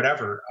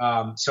whatever.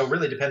 So it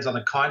really depends on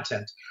the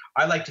content.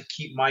 I like to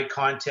keep my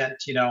content,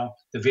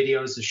 the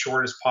videos as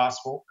short as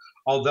possible.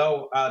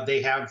 Although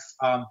they have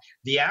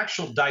the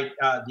actual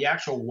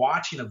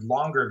watching of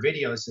longer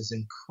videos has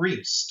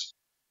increased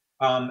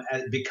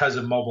because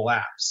of mobile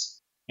apps.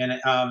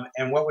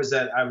 And what was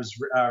that? I was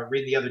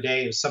reading the other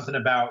day. It was something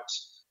about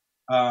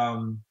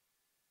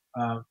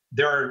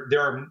there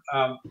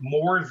are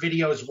more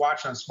videos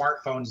watched on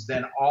smartphones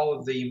than all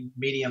of the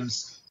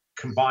mediums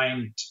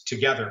combined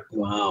together.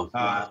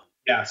 Wow.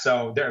 Yeah,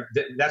 so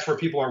that's where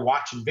people are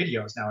watching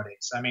videos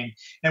nowadays. I mean,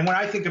 and when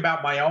I think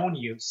about my own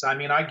use, I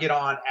mean, I get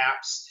on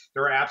apps.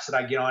 There are apps that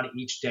I get on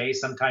each day.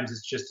 Sometimes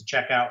it's just to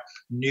check out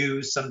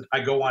news.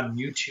 I go on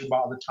YouTube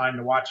all the time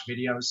to watch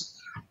videos.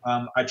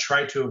 I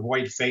try to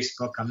avoid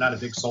Facebook. I'm not a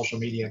big social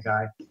media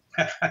guy.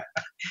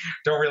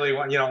 Don't really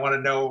want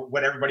to know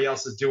what everybody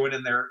else is doing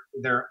in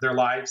their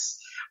lives.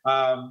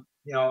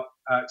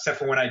 Except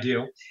for when I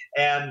do.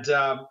 And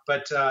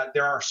but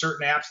there are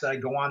certain apps that I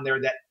go on there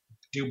that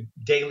do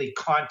daily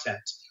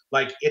content,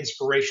 like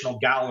inspirational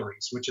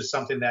galleries, which is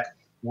something that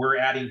we're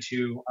adding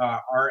to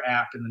our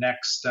app in the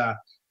next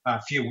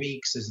few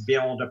weeks, is be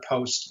able to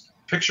post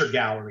picture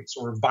galleries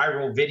or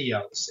viral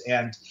videos.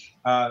 And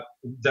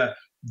the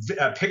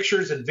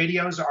pictures and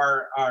videos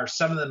are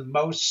some of the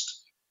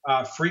most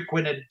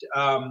frequented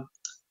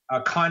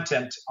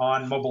content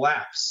on mobile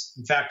apps.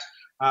 In fact,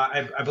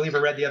 I believe I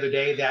read the other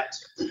day that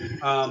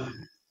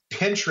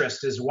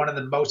Pinterest is one of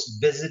the most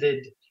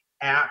visited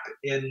app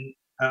in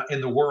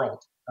the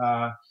world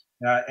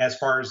as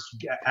far as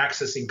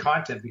accessing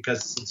content,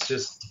 because it's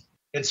just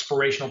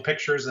inspirational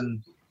pictures,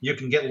 and you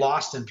can get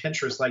lost in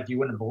Pinterest like you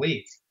wouldn't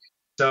believe.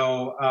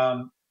 So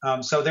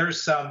so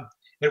there's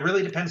it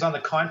really depends on the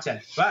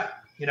content. But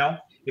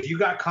if you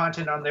got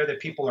content on there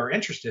that people are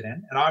interested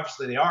in, and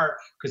obviously they are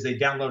because they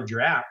downloaded your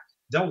app,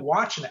 they'll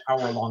watch an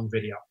hour-long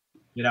video,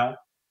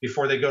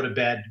 before they go to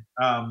bed,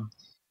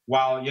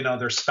 while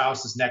their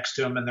spouse is next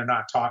to them and they're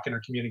not talking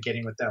or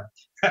communicating with them.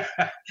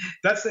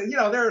 That's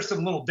there are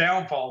some little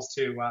downfalls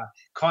to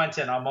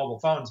content on mobile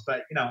phones,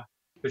 but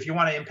if you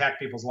want to impact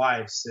people's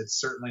lives, it's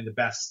certainly the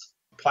best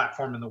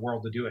platform in the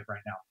world to do it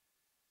right now.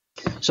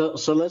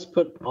 So let's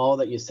put all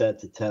that you said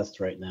to test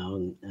right now,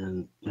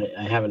 and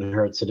I haven't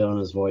heard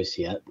Sedona's voice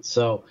yet.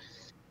 So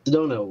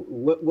Sedona,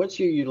 what's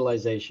your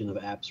utilization of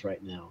apps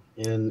right now?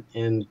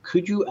 And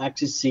could you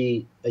actually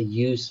see a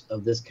use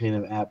of this kind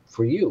of app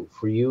for you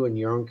and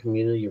your own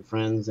community, your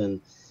friends? And,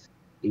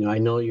 I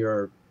know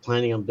you're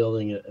planning on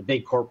building a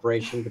big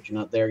corporation, but you're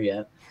not there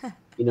yet.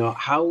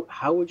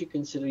 How would you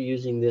consider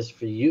using this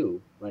for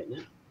you right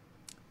now?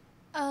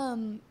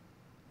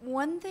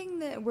 One thing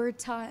that we're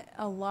taught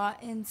a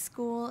lot in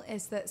school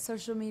is that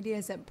social media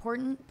is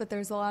important, but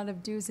there's a lot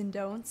of do's and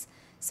don'ts.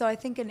 So I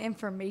think an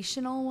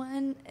informational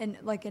one, and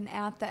like an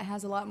app that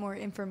has a lot more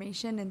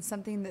information and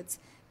something that's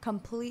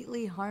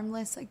completely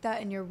harmless like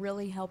that, and you're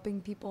really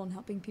helping people and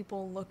helping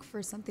people look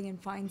for something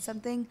and find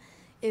something,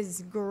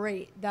 is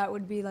great. That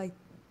would be like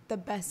the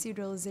best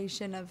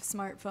utilization of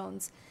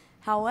smartphones.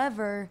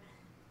 However,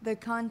 the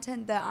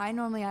content that I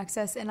normally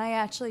access, and I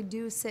actually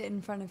do sit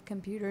in front of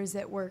computers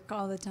at work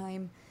all the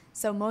time,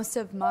 so most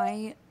of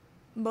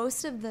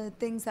the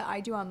things that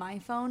I do on my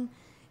phone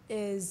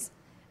is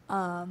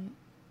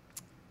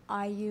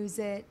I use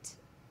it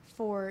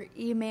for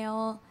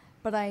email,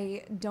 but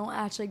I don't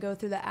actually go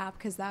through the app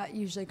because that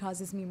usually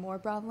causes me more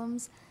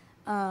problems.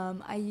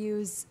 I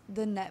use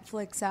the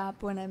Netflix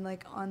app when I'm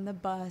like on the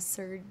bus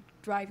or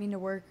driving to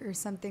work or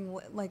something,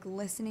 like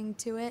listening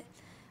to it.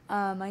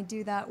 I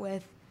do that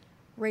with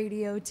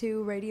radio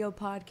too, radio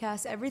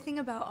podcasts. Everything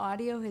about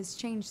audio has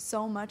changed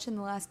so much in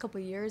the last couple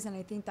of years, and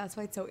I think that's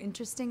why it's so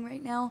interesting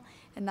right now,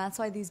 and that's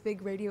why these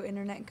big radio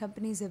internet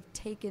companies have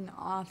taken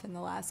off in the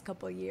last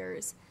couple of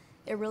years.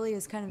 It really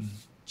has kind of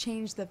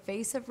changed the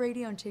face of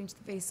radio and changed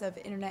the face of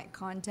internet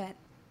content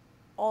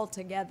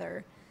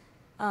altogether.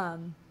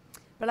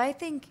 But I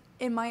think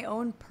in my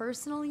own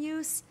personal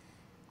use,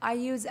 I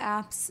use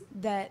apps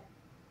that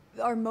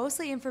are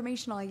mostly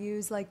informational. I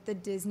use like the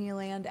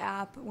Disneyland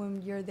app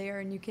when you're there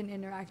and you can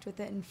interact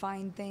with it and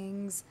find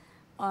things.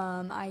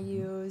 I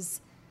use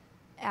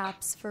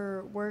apps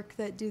for work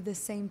that do the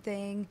same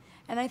thing.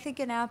 And I think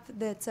an app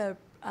that's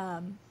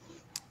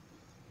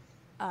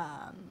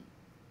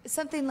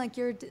something like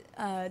you're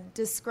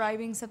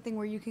describing, something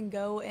where you can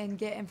go and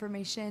get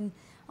information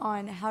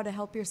on how to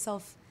help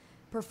yourself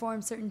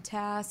perform certain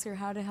tasks or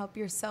how to help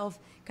yourself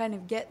kind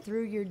of get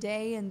through your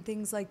day and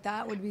things like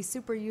that would be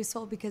super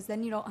useful, because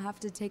then you don't have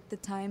to take the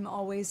time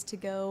always to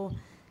go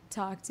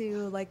talk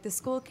to like the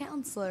school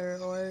counselor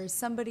or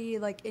somebody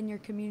like in your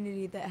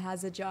community that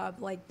has a job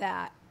like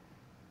that.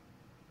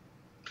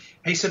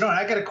 Hey, Sedona,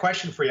 I got a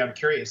question for you. I'm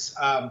curious.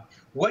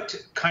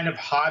 What kind of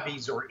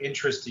hobbies or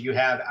interests do you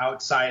have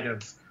outside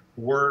of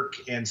work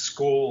and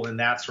school and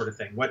that sort of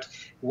thing?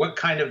 What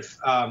kind of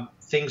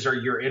things are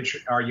you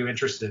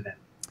interested in?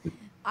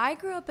 I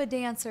grew up a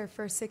dancer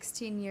for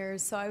 16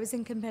 years, so I was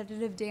in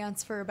competitive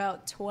dance for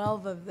about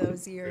 12 of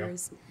those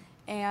years.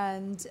 Yeah.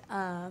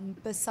 And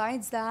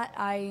besides that,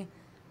 I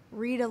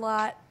read a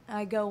lot.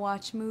 I go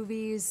watch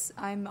movies.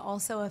 I'm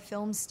also a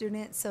film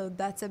student, so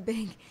that's a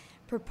big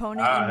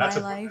proponent in my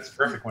life. That's a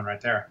perfect one right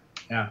there.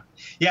 Yeah.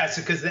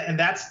 So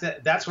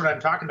that's what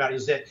I'm talking about,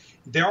 is that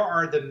there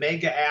are the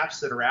mega apps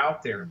that are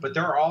out there, but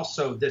there are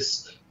also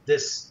this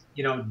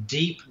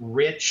deep,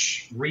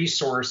 rich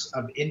resource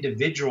of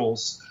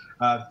individuals,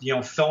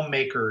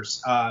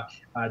 filmmakers,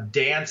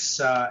 dance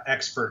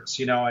experts.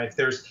 If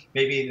there's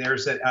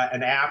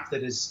an app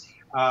that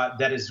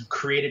is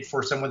created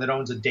for someone that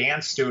owns a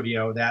dance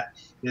studio that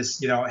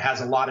is,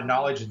 has a lot of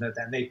knowledge in that,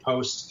 and they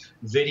post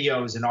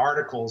videos and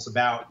articles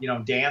about,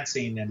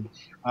 dancing and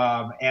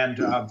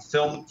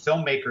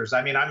filmmakers.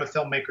 I mean, I'm a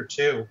filmmaker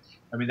too.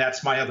 I mean,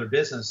 that's my other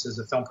business, is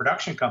a film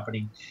production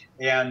company.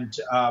 And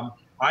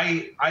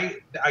I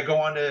go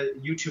onto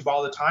YouTube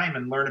all the time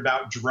and learn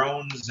about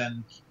drones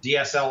and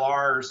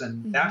DSLRs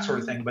and that sort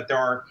of thing. But there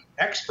are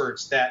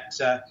experts that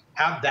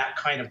have that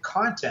kind of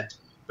content.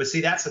 But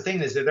see, that's the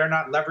thing, is that they're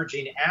not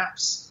leveraging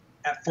apps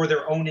for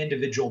their own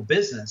individual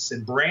business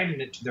and branding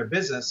it to their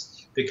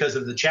business because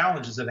of the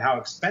challenges of how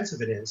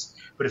expensive it is.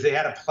 But if they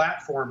had a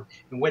platform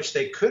in which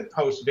they could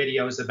post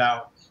videos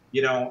about,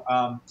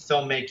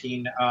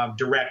 filmmaking,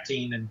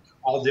 directing, and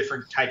all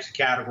different types of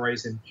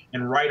categories,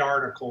 and write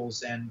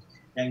articles and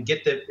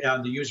get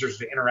the users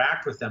to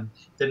interact with them,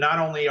 then not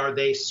only are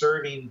they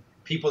serving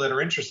people that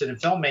are interested in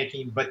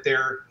filmmaking, but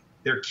they're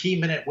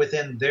keeping it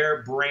within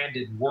their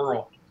branded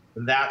world.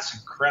 And that's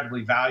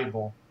incredibly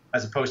valuable,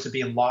 as opposed to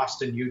being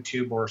lost in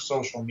YouTube or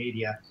social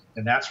media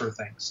and that sort of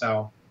thing.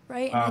 So,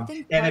 right.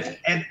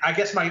 And I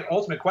guess my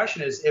ultimate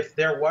question is, if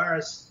there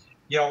was,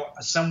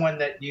 someone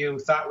that you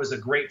thought was a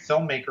great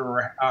filmmaker,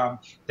 or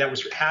that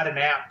had an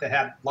app that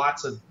had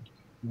lots of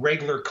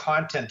regular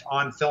content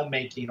on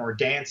filmmaking or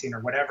dancing or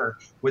whatever,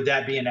 would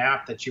that be an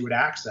app that you would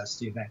access,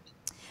 do you think?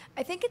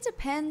 I think it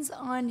depends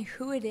on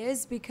who it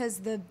is, because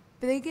the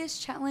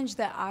biggest challenge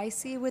that I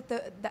see with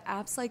the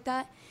apps like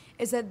that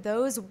is that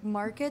those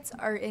markets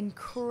are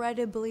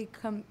incredibly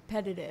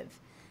competitive.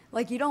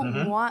 Like, you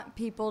don't want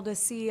people to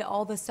see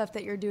all the stuff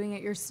that you're doing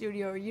at your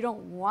studio, or you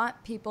don't want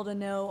people to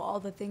know all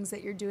the things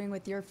that you're doing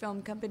with your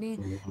film company,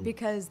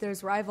 because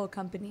there's rival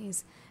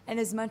companies. And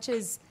as much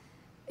as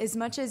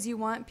you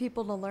want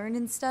people to learn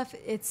and stuff,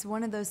 it's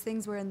one of those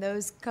things where in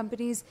those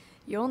companies,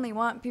 you only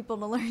want people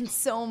to learn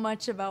so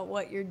much about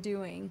what you're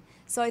doing.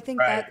 So I think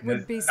that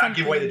would be something. Not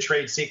give away the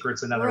trade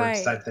secrets, in other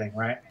words, type thing,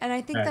 right? And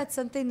I think that's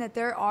something that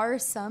there are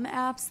some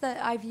apps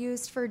that I've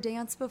used for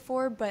dance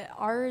before, but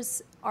our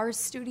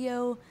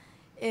studio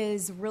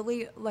is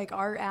really, like,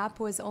 our app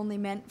was only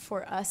meant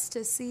for us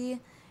to see,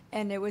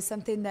 and it was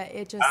something that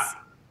it just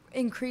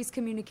increased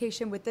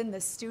communication within the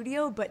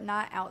studio, but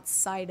not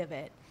outside of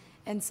it.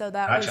 And so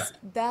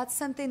that's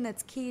something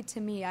that's key to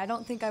me. I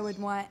don't think I would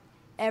want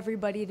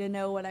everybody to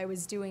know what I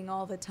was doing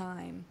all the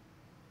time.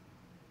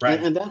 Right.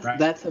 And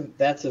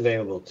that's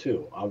available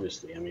too,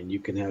 obviously. I mean, you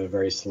can have a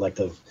very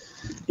selective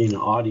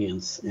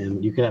audience,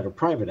 and you could have a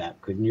private app,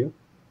 couldn't you,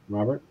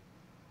 Robert?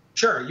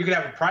 Sure, you could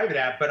have a private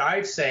app, but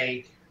I'd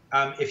say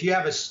if you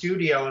have a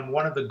studio, and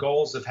one of the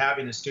goals of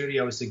having a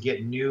studio is to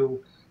get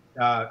new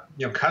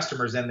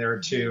customers in there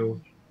to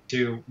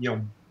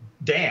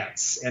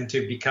dance and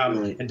to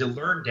become and to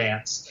learn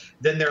dance,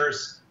 then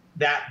there's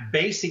that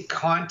basic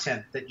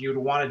content that you'd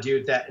want to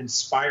do that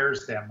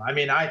inspires them. I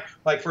mean,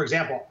 for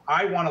example,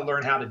 I want to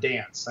learn how to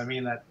dance. I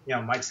mean, that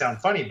might sound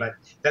funny, but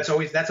that's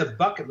a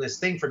bucket list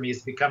thing for me,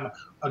 is to become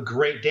a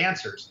great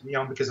dancer.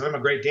 Because if I'm a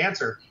great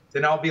dancer,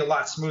 then I'll be a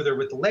lot smoother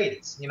with the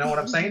ladies. You know what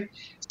I'm saying?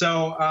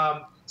 So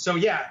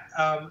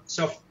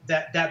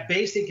that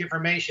basic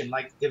information,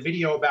 like the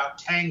video about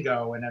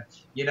tango and and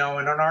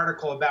an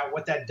article about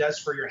what that does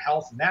for your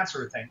health and that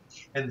sort of thing.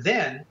 And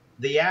then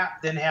the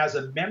app then has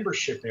a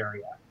membership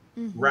area,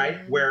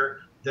 right, where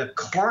the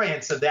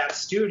clients of that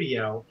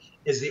studio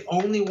is the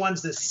only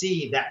ones that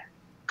see that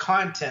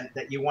content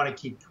that you want to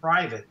keep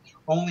private,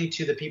 only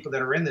to the people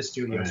that are in the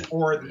studios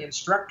or the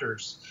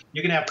instructors.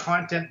 You can have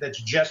content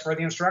that's just for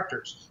the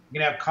instructors. You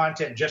can have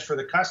content just for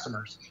the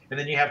customers. And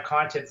then you have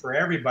content for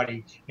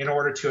everybody in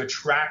order to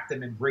attract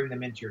them and bring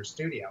them into your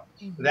studio.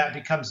 That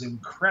becomes an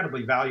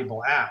incredibly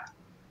valuable app,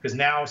 because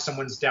now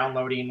someone's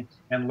downloading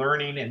and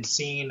learning and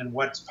seeing and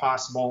what's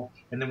possible.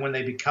 And then when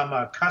they become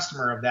a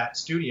customer of that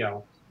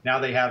studio, now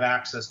they have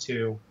access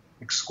to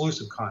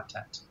exclusive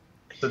content.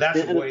 So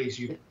that's the ways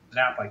you an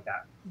app like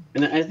that.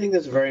 And I think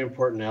that's a very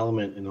important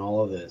element in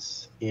all of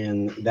this,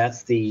 and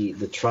that's the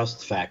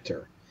trust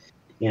factor.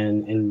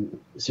 And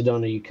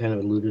Sedona, you kind of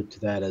alluded to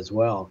that as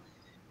well,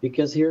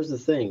 because here's the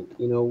thing,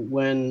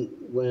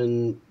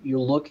 when you're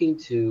looking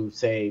to,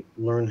 say,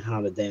 learn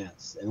how to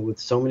dance, and with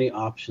so many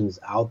options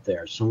out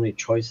there, so many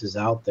choices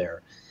out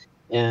there,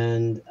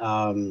 and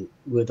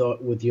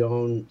with your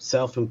own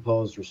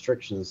self-imposed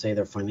restrictions, say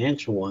they're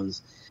financial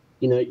ones,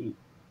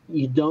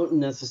 you don't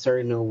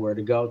necessarily know where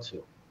to go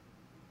to.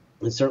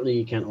 And certainly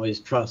you can't always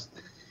trust,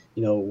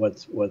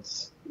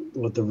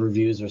 what the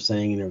reviews are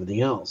saying and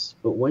everything else.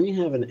 But when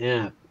you have an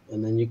app,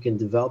 and then you can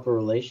develop a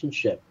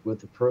relationship with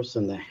the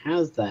person that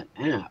has that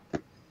app,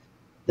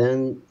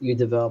 then you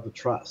develop a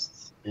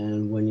trust.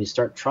 And when you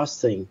start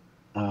trusting,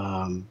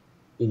 the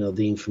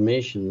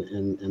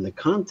information and the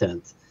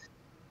content,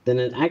 then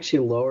it actually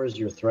lowers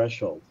your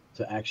threshold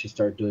to actually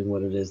start doing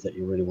what it is that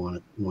you really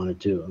want to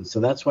do. And so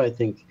that's why I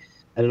think,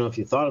 I don't know if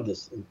you thought of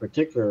this in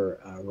particular,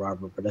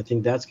 Robert, but I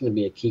think that's going to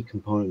be a key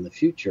component in the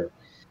future,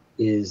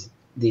 is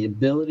the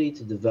ability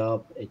to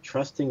develop a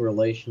trusting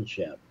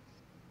relationship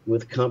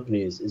with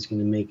companies is going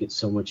to make it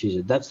so much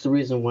easier. That's the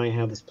reason why I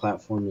have this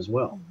platform as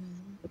well.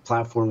 Mm-hmm. The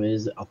platform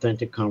is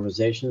authentic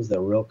conversations.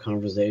 They're real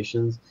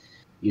conversations.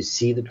 You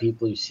see the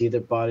people, you see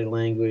their body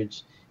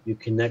language, you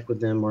connect with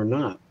them or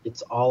not.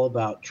 It's all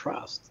about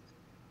trust.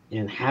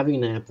 And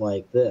having an app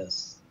like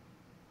this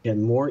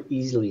can more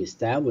easily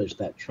establish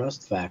that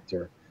trust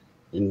factor,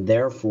 and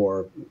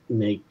therefore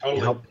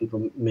help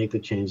people make the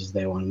changes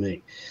they want to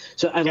make.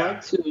 So I'd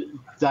like to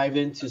dive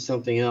into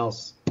something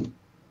else.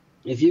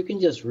 If you can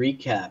just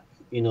recap,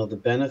 the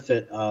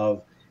benefit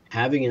of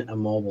having a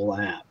mobile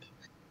app,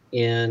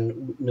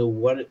 and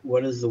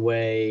what is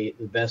the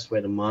best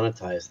way to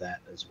monetize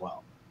that as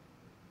well.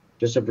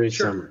 Just a brief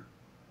summary.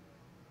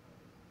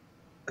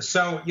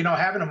 So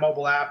having a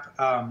mobile app.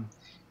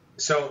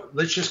 So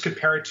let's just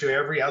compare it to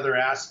every other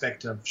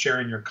aspect of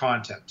sharing your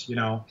content,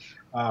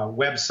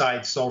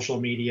 websites, social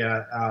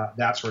media,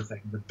 that sort of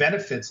thing. The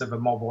benefits of a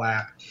mobile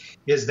app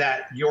is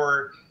that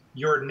you're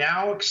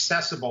now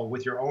accessible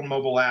with your own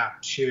mobile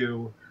app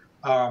to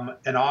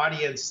an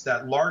audience,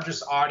 that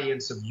largest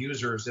audience of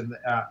users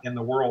in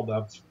the world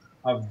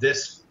of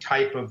this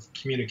type of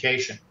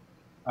communication.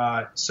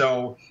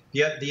 So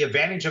the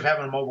advantage of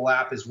having a mobile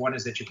app is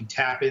that you can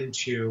tap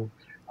into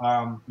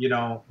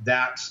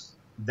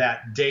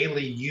that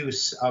daily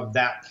use of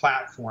that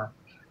platform.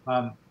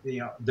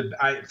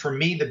 For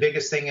me, the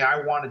biggest thing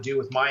I want to do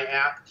with my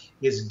app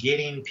is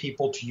getting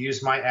people to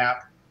use my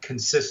app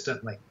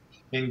consistently.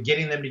 And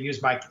getting them to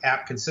use my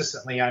app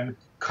consistently, I'm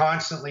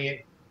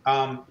constantly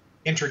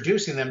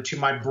introducing them to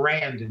my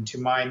brand and to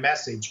my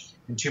message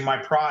and to my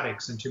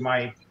products and to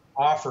my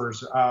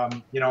offers,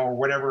 or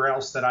whatever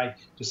else that I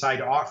decide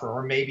to offer,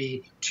 or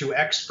maybe to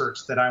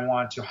experts that I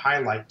want to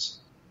highlight.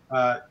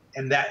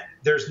 And that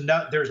there's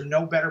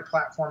no better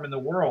platform in the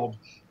world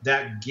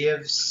that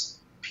gives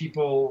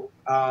people,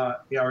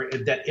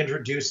 that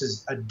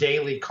introduces a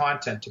daily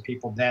content to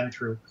people than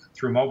through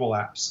mobile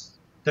apps.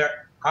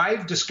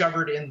 I've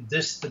discovered in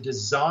the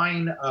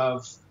design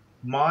of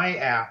my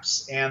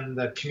apps and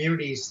the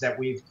community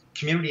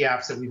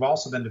apps that we've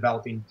also been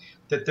developing,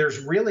 that there's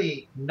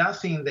really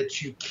nothing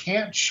that you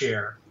can't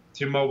share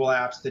through mobile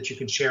apps that you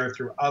can share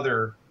through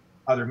other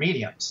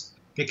mediums,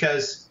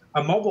 because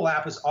a mobile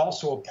app is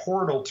also a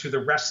portal to the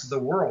rest of the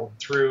world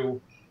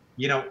through,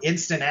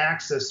 instant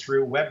access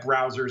through web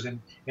browsers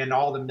and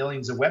all the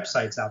millions of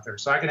websites out there.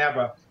 So I can have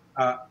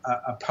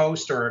a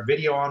post or a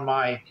video on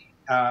my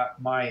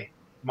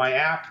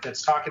app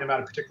that's talking about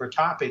a particular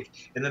topic,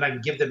 and then I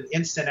can give them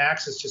instant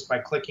access just by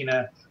clicking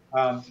the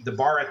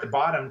bar at the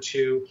bottom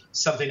to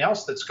something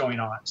else that's going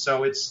on.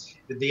 So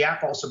the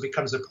app also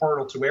becomes a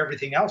portal to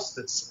everything else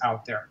that's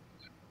out there.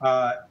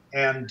 But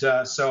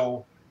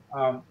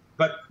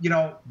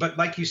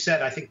like you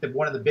said, I think that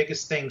one of the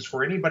biggest things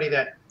for anybody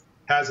that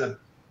has a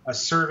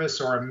service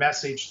or a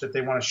message that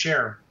they want to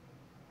share,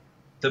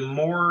 the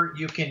more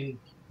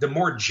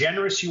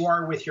generous you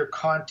are with your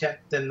content,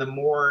 then the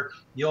more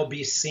you'll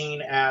be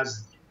seen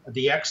as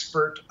the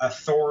expert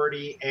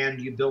authority, and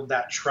you build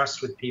that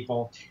trust with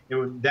people.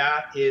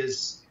 That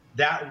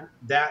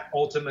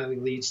ultimately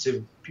leads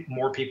to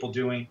more people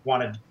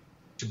wanted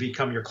to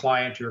become your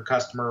client or your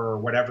customer or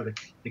whatever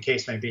the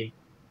case may be.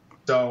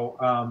 So,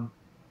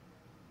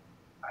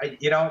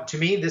 to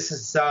me, this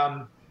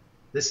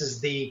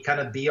is the kind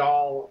of be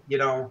all,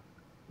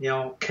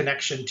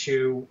 connection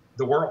to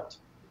the world,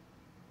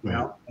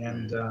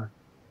 and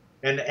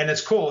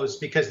it's cool. It's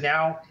because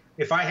now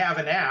if I have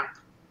an app,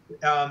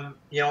 an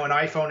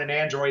iPhone and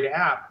Android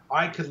app,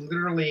 I could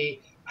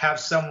literally have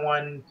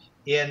someone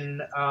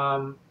in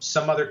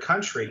some other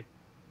country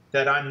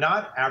that I'm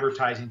not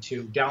advertising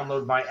to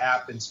download my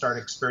app and start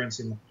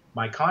experiencing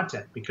my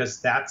content,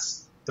 because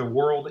the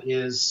world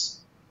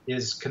is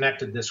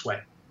connected this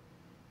way.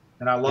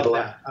 And I love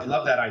that. I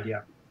love that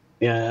idea.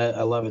 Yeah,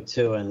 I love it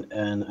too.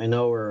 And I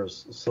know we're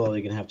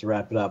slowly going to have to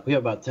wrap it up. We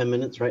have about 10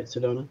 minutes, right,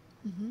 Sedona?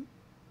 Mm-hmm.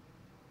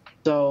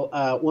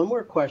 So one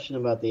more question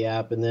about the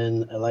app, and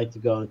then I'd like to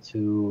go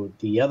into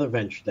the other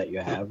venture that you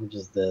have, which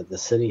is the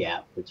City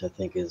app, which I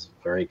think is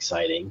very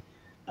exciting,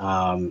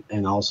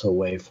 and also a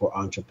way for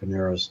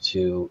entrepreneurs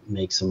to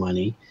make some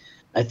money.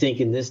 I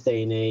think in this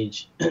day and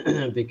age,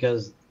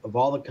 because of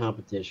all the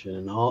competition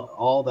and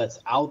all that's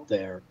out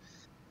there,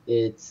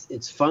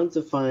 it's fun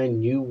to find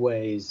new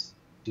ways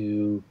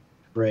to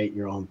create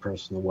your own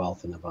personal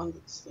wealth and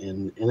abundance,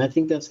 and I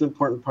think that's an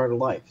important part of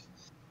life.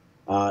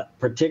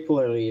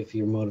 Particularly if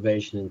your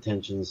motivation and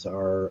intentions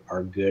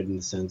are good in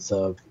the sense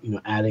of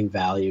adding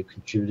value,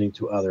 contributing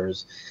to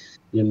others,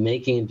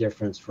 making a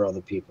difference for other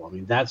people. I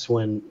mean, that's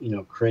when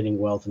creating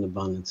wealth and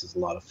abundance is a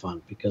lot of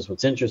fun, because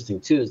what's interesting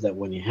too is that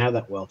when you have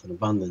that wealth and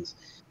abundance,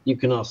 you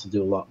can also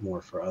do a lot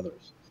more for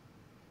others.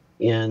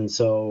 And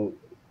so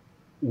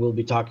we'll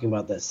be talking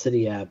about that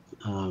City app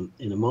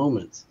in a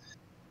moment,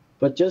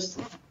 but just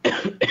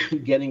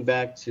getting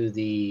back to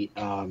the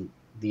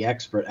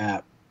Expert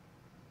app.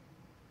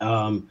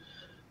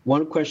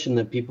 One question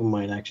that people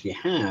might actually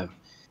have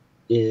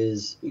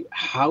is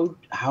how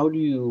do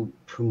you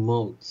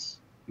promote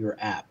your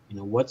app?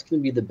 What's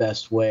going to be the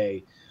best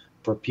way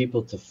for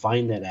people to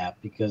find that app?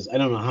 Because I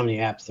don't know how many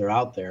apps there are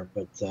out there,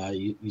 but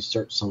you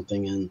search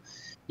something and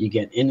you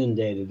get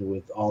inundated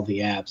with all the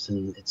apps,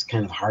 and it's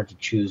kind of hard to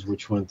choose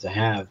which one to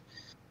have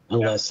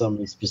unless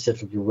somebody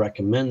specifically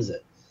recommends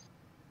it.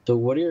 So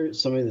what are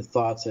some of the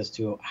thoughts as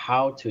to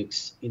how to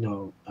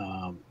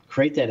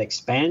create that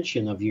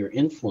expansion of your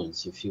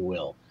influence, if you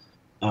will,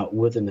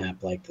 with an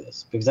app like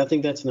this? Because I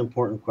think that's an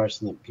important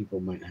question that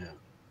people might have.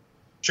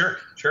 Sure.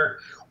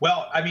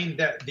 Well, I mean,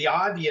 the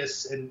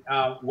obvious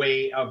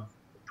way of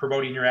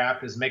promoting your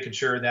app is making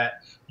sure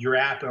that your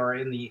app are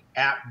in the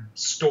app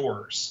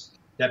stores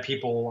that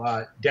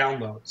people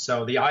download.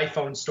 So the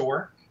iPhone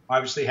store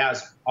obviously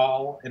has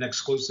all and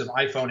exclusive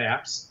iPhone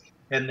apps.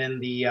 And then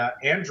the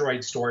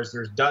Android stores,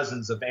 there's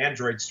dozens of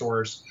Android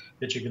stores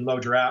that you can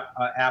load your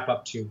app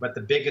up to. But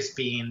the biggest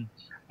being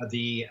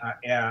the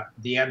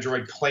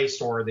Android Play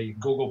Store, the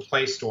Google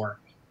Play Store,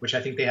 which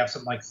I think they have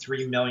something like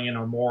 3 million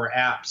or more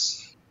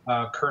apps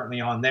currently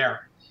on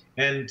there.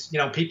 And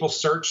people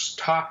search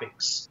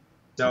topics.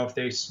 So if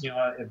they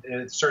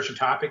search for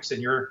topics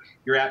and your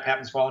app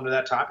happens to fall into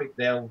that topic,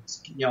 they'll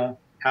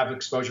have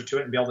exposure to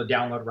it and be able to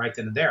download right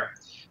then and there.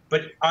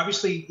 But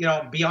obviously,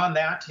 beyond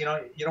that, you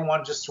don't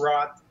want to just throw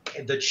out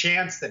the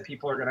chance that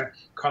people are going to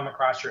come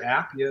across your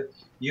app.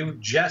 You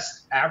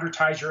just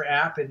advertise your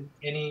app in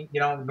any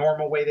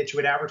normal way that you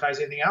would advertise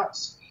anything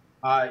else.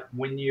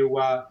 When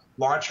you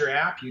launch your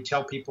app, you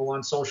tell people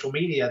on social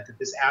media that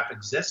this app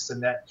exists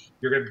and that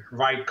you're going to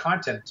provide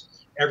content.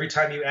 Every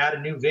time you add a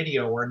new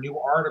video or a new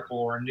article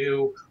or a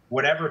new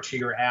whatever to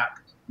your app,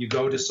 you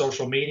go to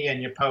social media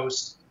and you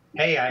post,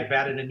 hey, I've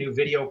added a new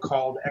video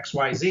called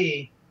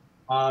XYZ.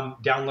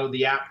 Download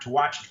the app to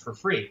watch it for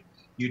free.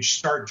 You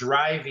start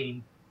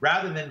driving,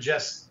 rather than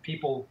just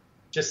people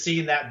just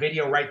seeing that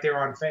video right there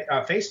on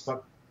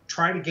Facebook,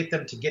 try to get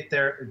them to get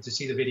there to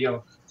see the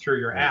video through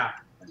your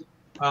app.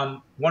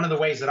 One of the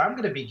ways that I'm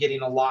going to be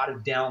getting a lot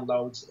of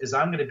downloads is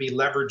I'm going to be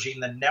leveraging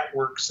the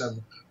networks of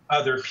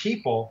other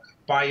people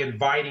by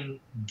inviting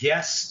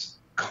guest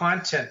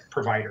content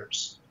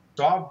providers.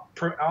 So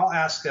I'll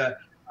ask an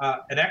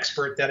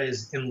expert that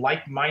is in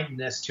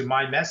like-mindedness to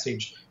my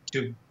message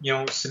to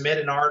submit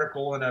an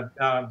article and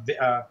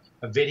a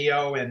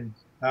video and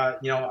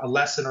a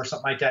lesson or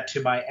something like that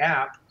to my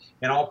app,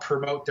 and I'll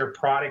promote their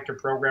product or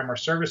program or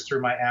service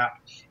through my app.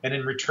 And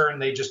in return,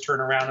 they just turn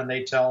around and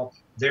they tell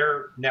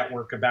their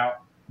network about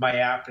my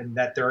app and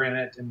that they're in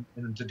it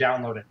and to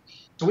download it.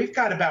 So we've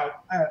got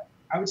about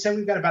I would say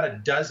we've got about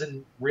a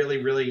dozen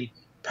really, really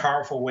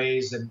powerful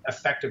ways and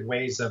effective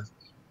ways of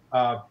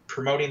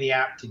promoting the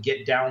app to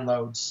get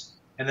downloads.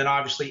 And then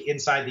obviously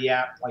inside the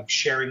app, like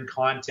sharing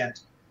content,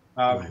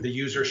 the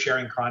user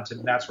sharing content,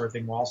 and that sort of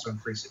thing will also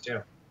increase it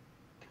too.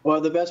 Well,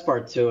 the best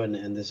part too,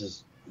 and this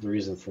is the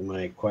reason for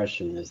my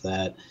question, is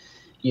that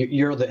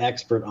you're the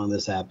expert on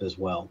this app as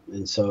well.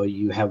 And so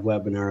you have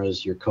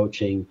webinars, you're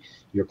coaching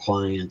your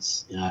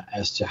clients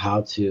as to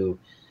how to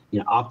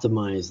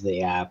optimize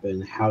the app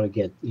and how to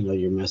get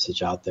your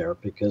message out there.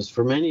 Because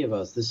for many of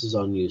us, this is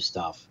all new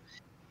stuff.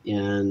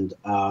 And,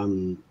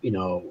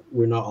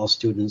 we're not all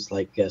students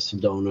like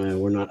Sedona.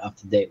 We're not up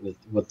to date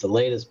with the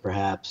latest,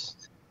 perhaps.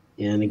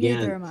 And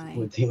again,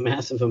 with the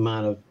massive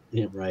amount of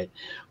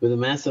with a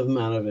massive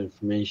amount of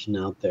information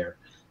out there,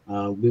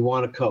 we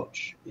want to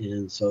coach,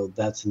 and so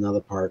that's another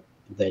part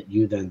that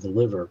you then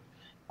deliver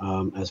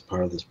as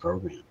part of this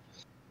program.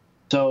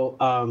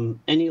 So,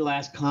 any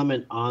last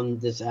comment on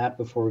this app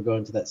before we go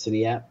into that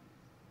City app?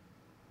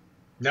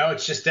 No,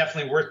 it's just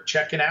definitely worth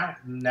checking out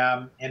and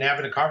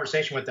having a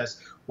conversation with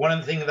us. One of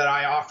the things that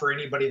I offer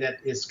anybody that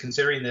is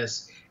considering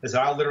this is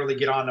I'll literally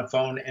get on the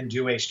phone and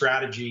do a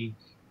strategy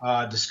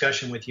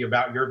discussion with you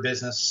about your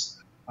business,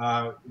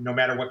 no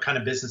matter what kind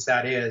of business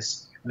that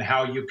is, and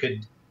how you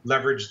could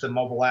leverage the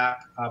mobile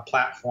app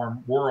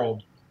platform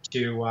world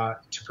to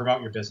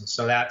promote your business.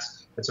 So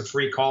that's a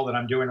free call that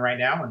I'm doing right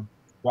now, and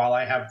while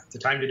I have the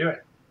time to do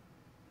it.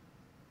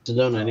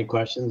 Sedona, any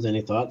questions,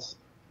 any thoughts?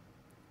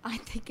 I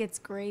think it's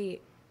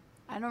great.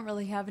 I don't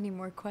really have any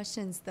more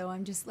questions, though.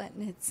 I'm just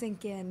letting it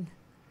sink in.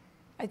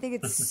 I think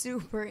it's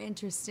super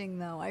interesting,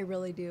 though. I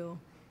really do.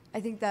 I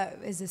think that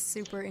is a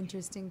super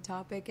interesting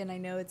topic, and I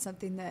know it's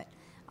something that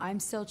I'm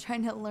still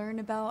trying to learn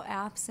about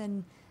apps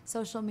and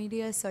social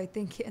media, so I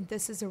think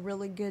this is a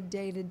really good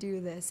day to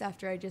do this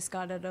after I just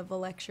got out of a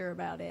lecture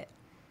about it.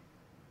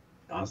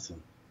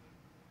 Awesome.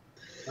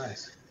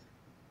 Nice.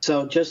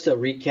 So just to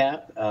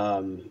recap,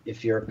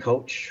 if you're a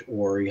coach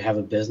or you have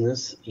a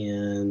business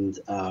and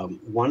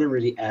want to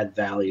really add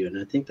value, and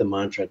I think the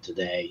mantra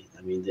today,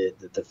 I mean,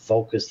 the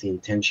focus, the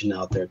intention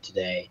out there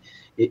today,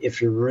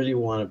 if you really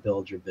want to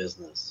build your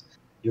business,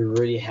 you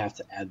really have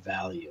to add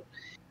value.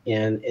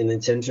 And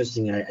it's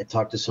interesting, I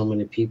talk to so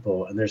many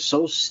people, and they're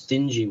so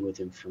stingy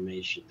with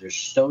information.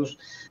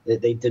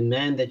 They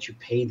demand that you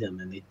pay them,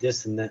 and they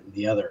this and that and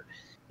the other.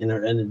 And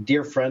a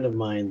dear friend of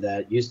mine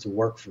that used to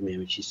work for me, I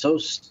mean, she's so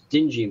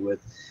stingy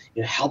with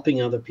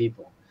helping other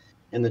people.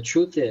 And the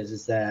truth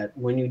is that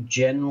when you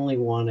genuinely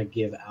want to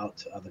give out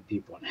to other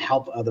people and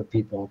help other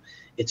people,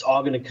 it's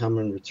all going to come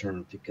in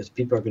return, because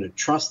people are going to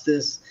trust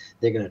this,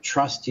 they're going to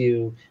trust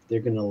you,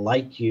 they're going to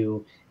like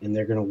you, and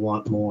they're going to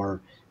want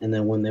more. And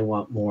then when they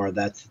want more,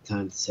 that's the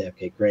time to say,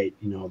 okay, great,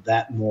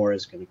 that more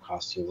is going to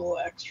cost you a little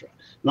extra.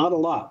 Not a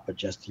lot, but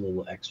just a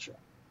little extra.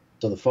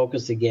 So the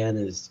focus again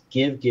is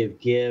give,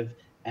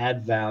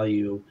 add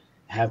value,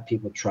 have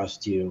people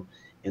trust you,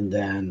 and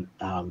then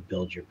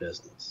build your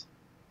business.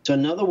 So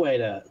another way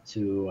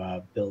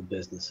to build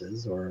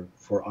businesses or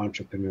for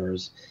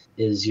entrepreneurs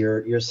is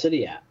your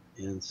city app.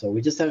 And so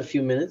we just have a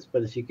few minutes,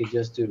 but if you could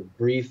just do a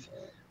brief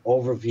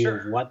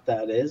overview of what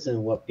that is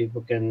and what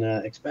people can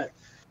expect.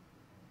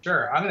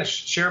 Sure. I'm going to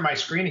share my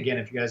screen again,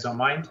 if you guys don't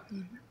mind.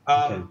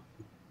 Okay.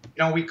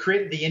 We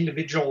created the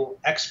individual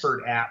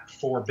expert app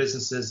for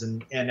businesses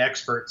and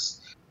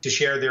experts to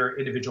share their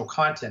individual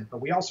content, but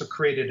we also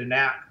created an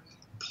app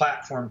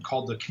platform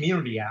called the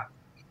Community app.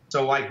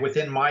 So like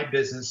within my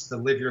business, the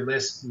Live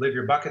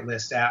Your Bucket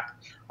List app,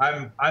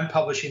 I'm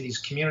publishing these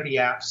community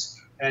apps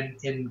and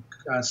in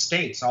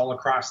states all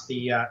across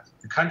the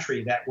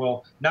country that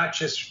will not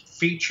just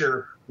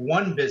feature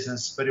one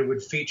business, but it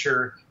would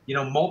feature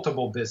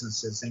multiple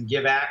businesses and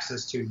give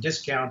access to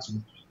discounts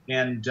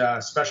and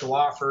special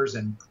offers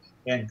and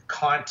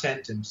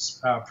content and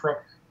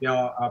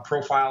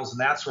profiles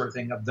and that sort of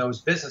thing of those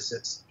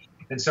businesses.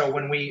 And so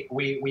when we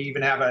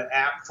even have an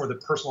app for the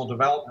personal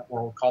development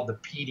world called the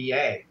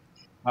PDA,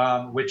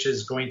 which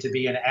is going to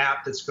be an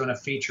app that's going to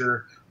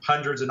feature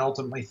hundreds and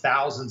ultimately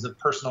thousands of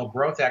personal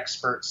growth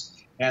experts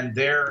and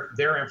their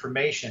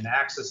information,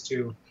 access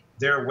to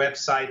their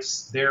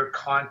websites, their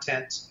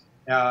content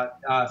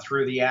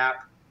through the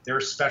app, their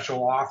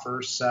special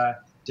offers,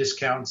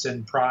 discounts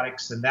and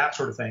products and that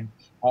sort of thing,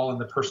 all in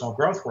the personal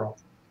growth world.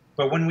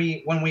 But when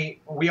we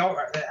all,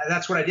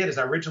 that's what I did is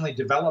I originally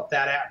developed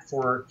that app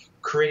for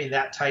creating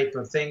that type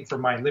of thing for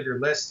my Live Your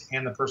List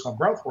and the personal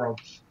growth world.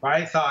 But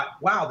I thought,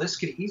 wow, this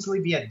could easily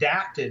be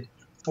adapted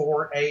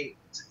for an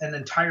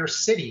entire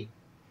city.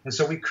 And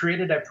so we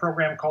created a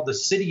program called the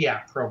City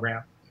App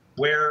program,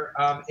 where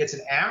it's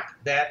an app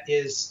that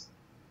is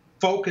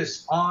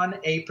focused on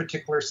a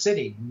particular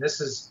city. And this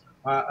is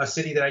a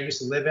city that I used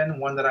to live in,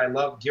 one that I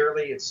love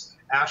dearly. It's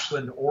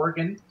Ashland,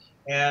 Oregon.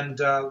 And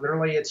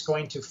literally it's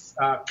going to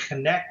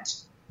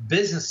connect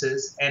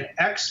businesses and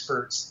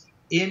experts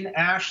in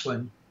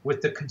Ashland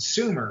with the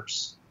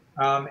consumers.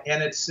 And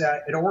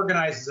it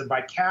organizes it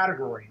by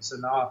categories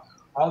and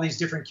all these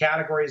different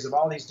categories of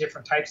all these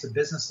different types of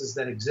businesses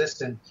that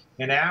exist in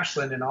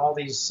Ashland, and all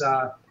these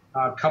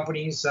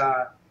companies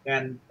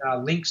and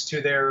links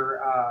to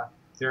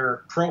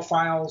their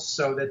profiles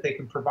so that they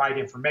can provide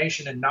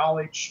information and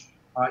knowledge,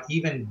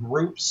 even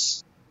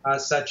groups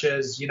such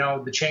as,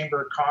 the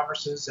Chamber of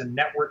Commerce's and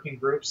networking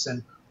groups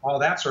and all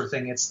that sort of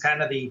thing. It's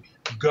kind of the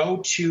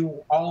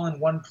go-to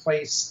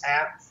all-in-one-place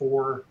app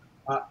for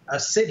a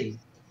city.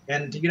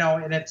 And,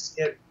 and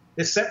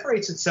it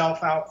separates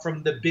itself out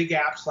from the big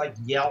apps like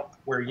Yelp,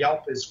 where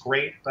Yelp is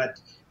great,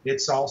 but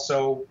it's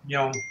also,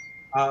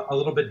 a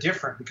little bit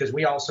different, because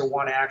we also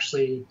want to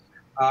actually,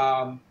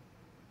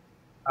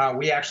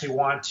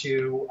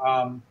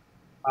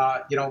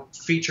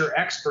 feature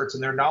experts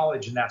and their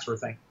knowledge and that sort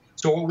of thing.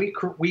 So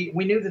we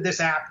knew that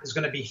this app is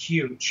going to be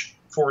huge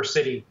for a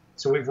city.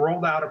 So we've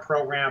rolled out a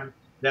program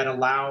that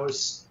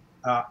allows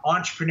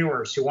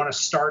entrepreneurs who want to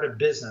start a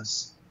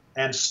business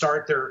and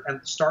start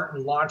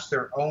and launch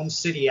their own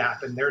city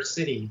app in their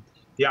city,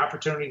 the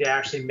opportunity to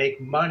actually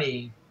make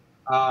money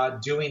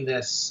doing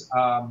this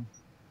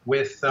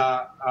with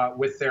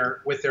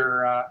their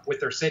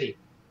city.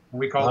 And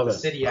we call it the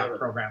City App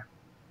program.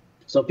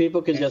 So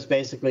people can just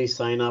basically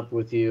sign up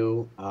with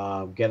you,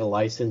 get a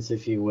license,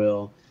 if you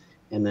will,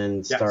 and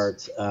then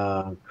start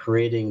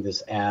creating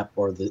this app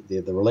or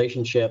the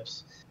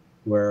relationships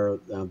where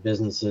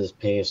businesses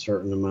pay a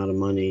certain amount of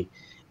money,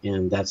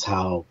 and that's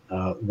how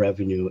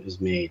revenue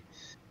is made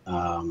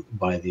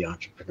by the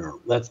entrepreneur.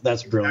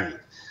 That's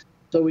brilliant.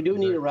 So we do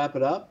need to wrap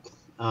it up.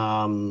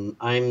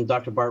 I'm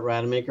Dr. Bart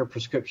Rademacher,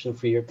 Prescription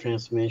for Your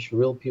Transformation,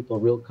 Real People,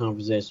 Real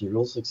Conversations,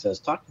 Real Success.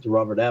 Talking to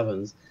Robert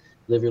Evans,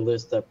 Live Your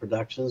List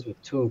Productions,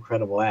 with 2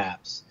 incredible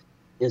apps.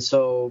 And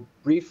so,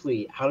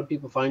 briefly, how do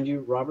people find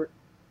you, Robert?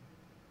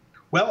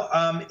 Well,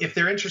 if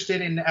they're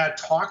interested in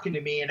talking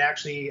to me and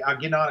actually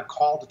getting on a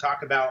call to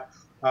talk about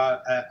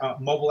a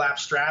mobile app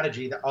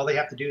strategy, all they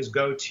have to do is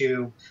go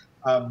to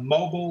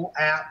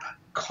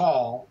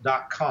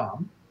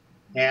mobileappcall.com,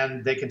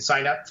 and they can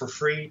sign up for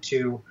free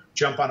to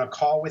jump on a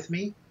call with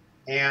me.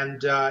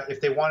 And if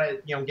they want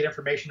to, get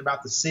information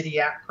about the City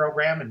App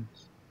program and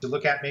to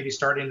look at maybe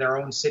starting their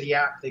own City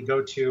app, they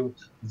go to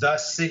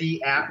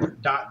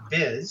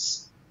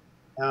thecityapp.biz.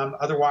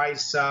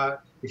 Otherwise,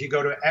 if you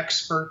go to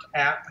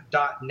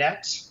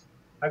expertapp.net,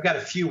 I've got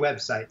a few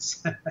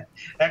websites.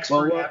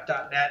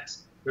 expertapp.net.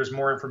 There's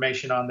more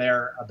information on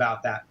there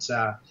about that.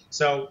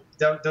 So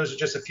those are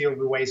just a few of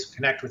the ways to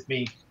connect with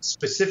me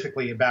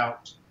specifically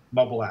about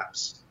mobile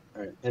apps.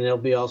 All right. And it'll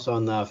be also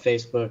on the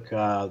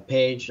Facebook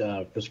page,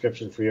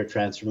 Prescription for Your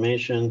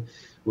Transformation.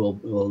 We'll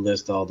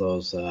list all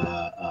those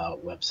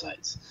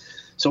websites.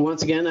 So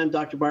once again, I'm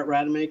Dr. Bart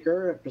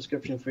Rademacher,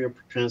 Prescription for Your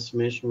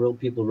Transformation, Real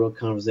People, Real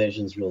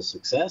Conversations, Real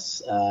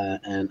Success.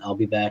 And I'll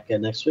be back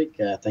next week.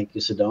 Thank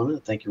you,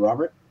 Sedona. Thank you,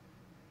 Robert.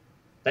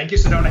 Thank you,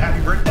 Sedona.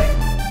 Happy birthday.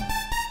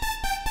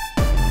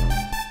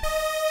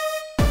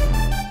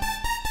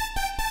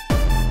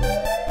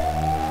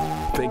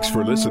 Thanks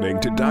for listening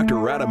to Dr.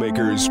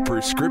 Rademacher's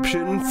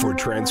Prescription for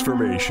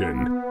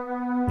Transformation.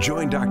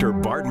 Join Dr.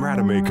 Bart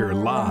Rademacher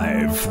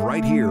live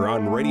right here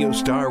on Radio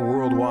Star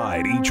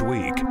Worldwide each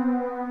week,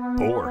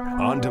 or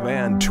on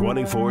demand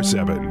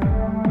 24/7.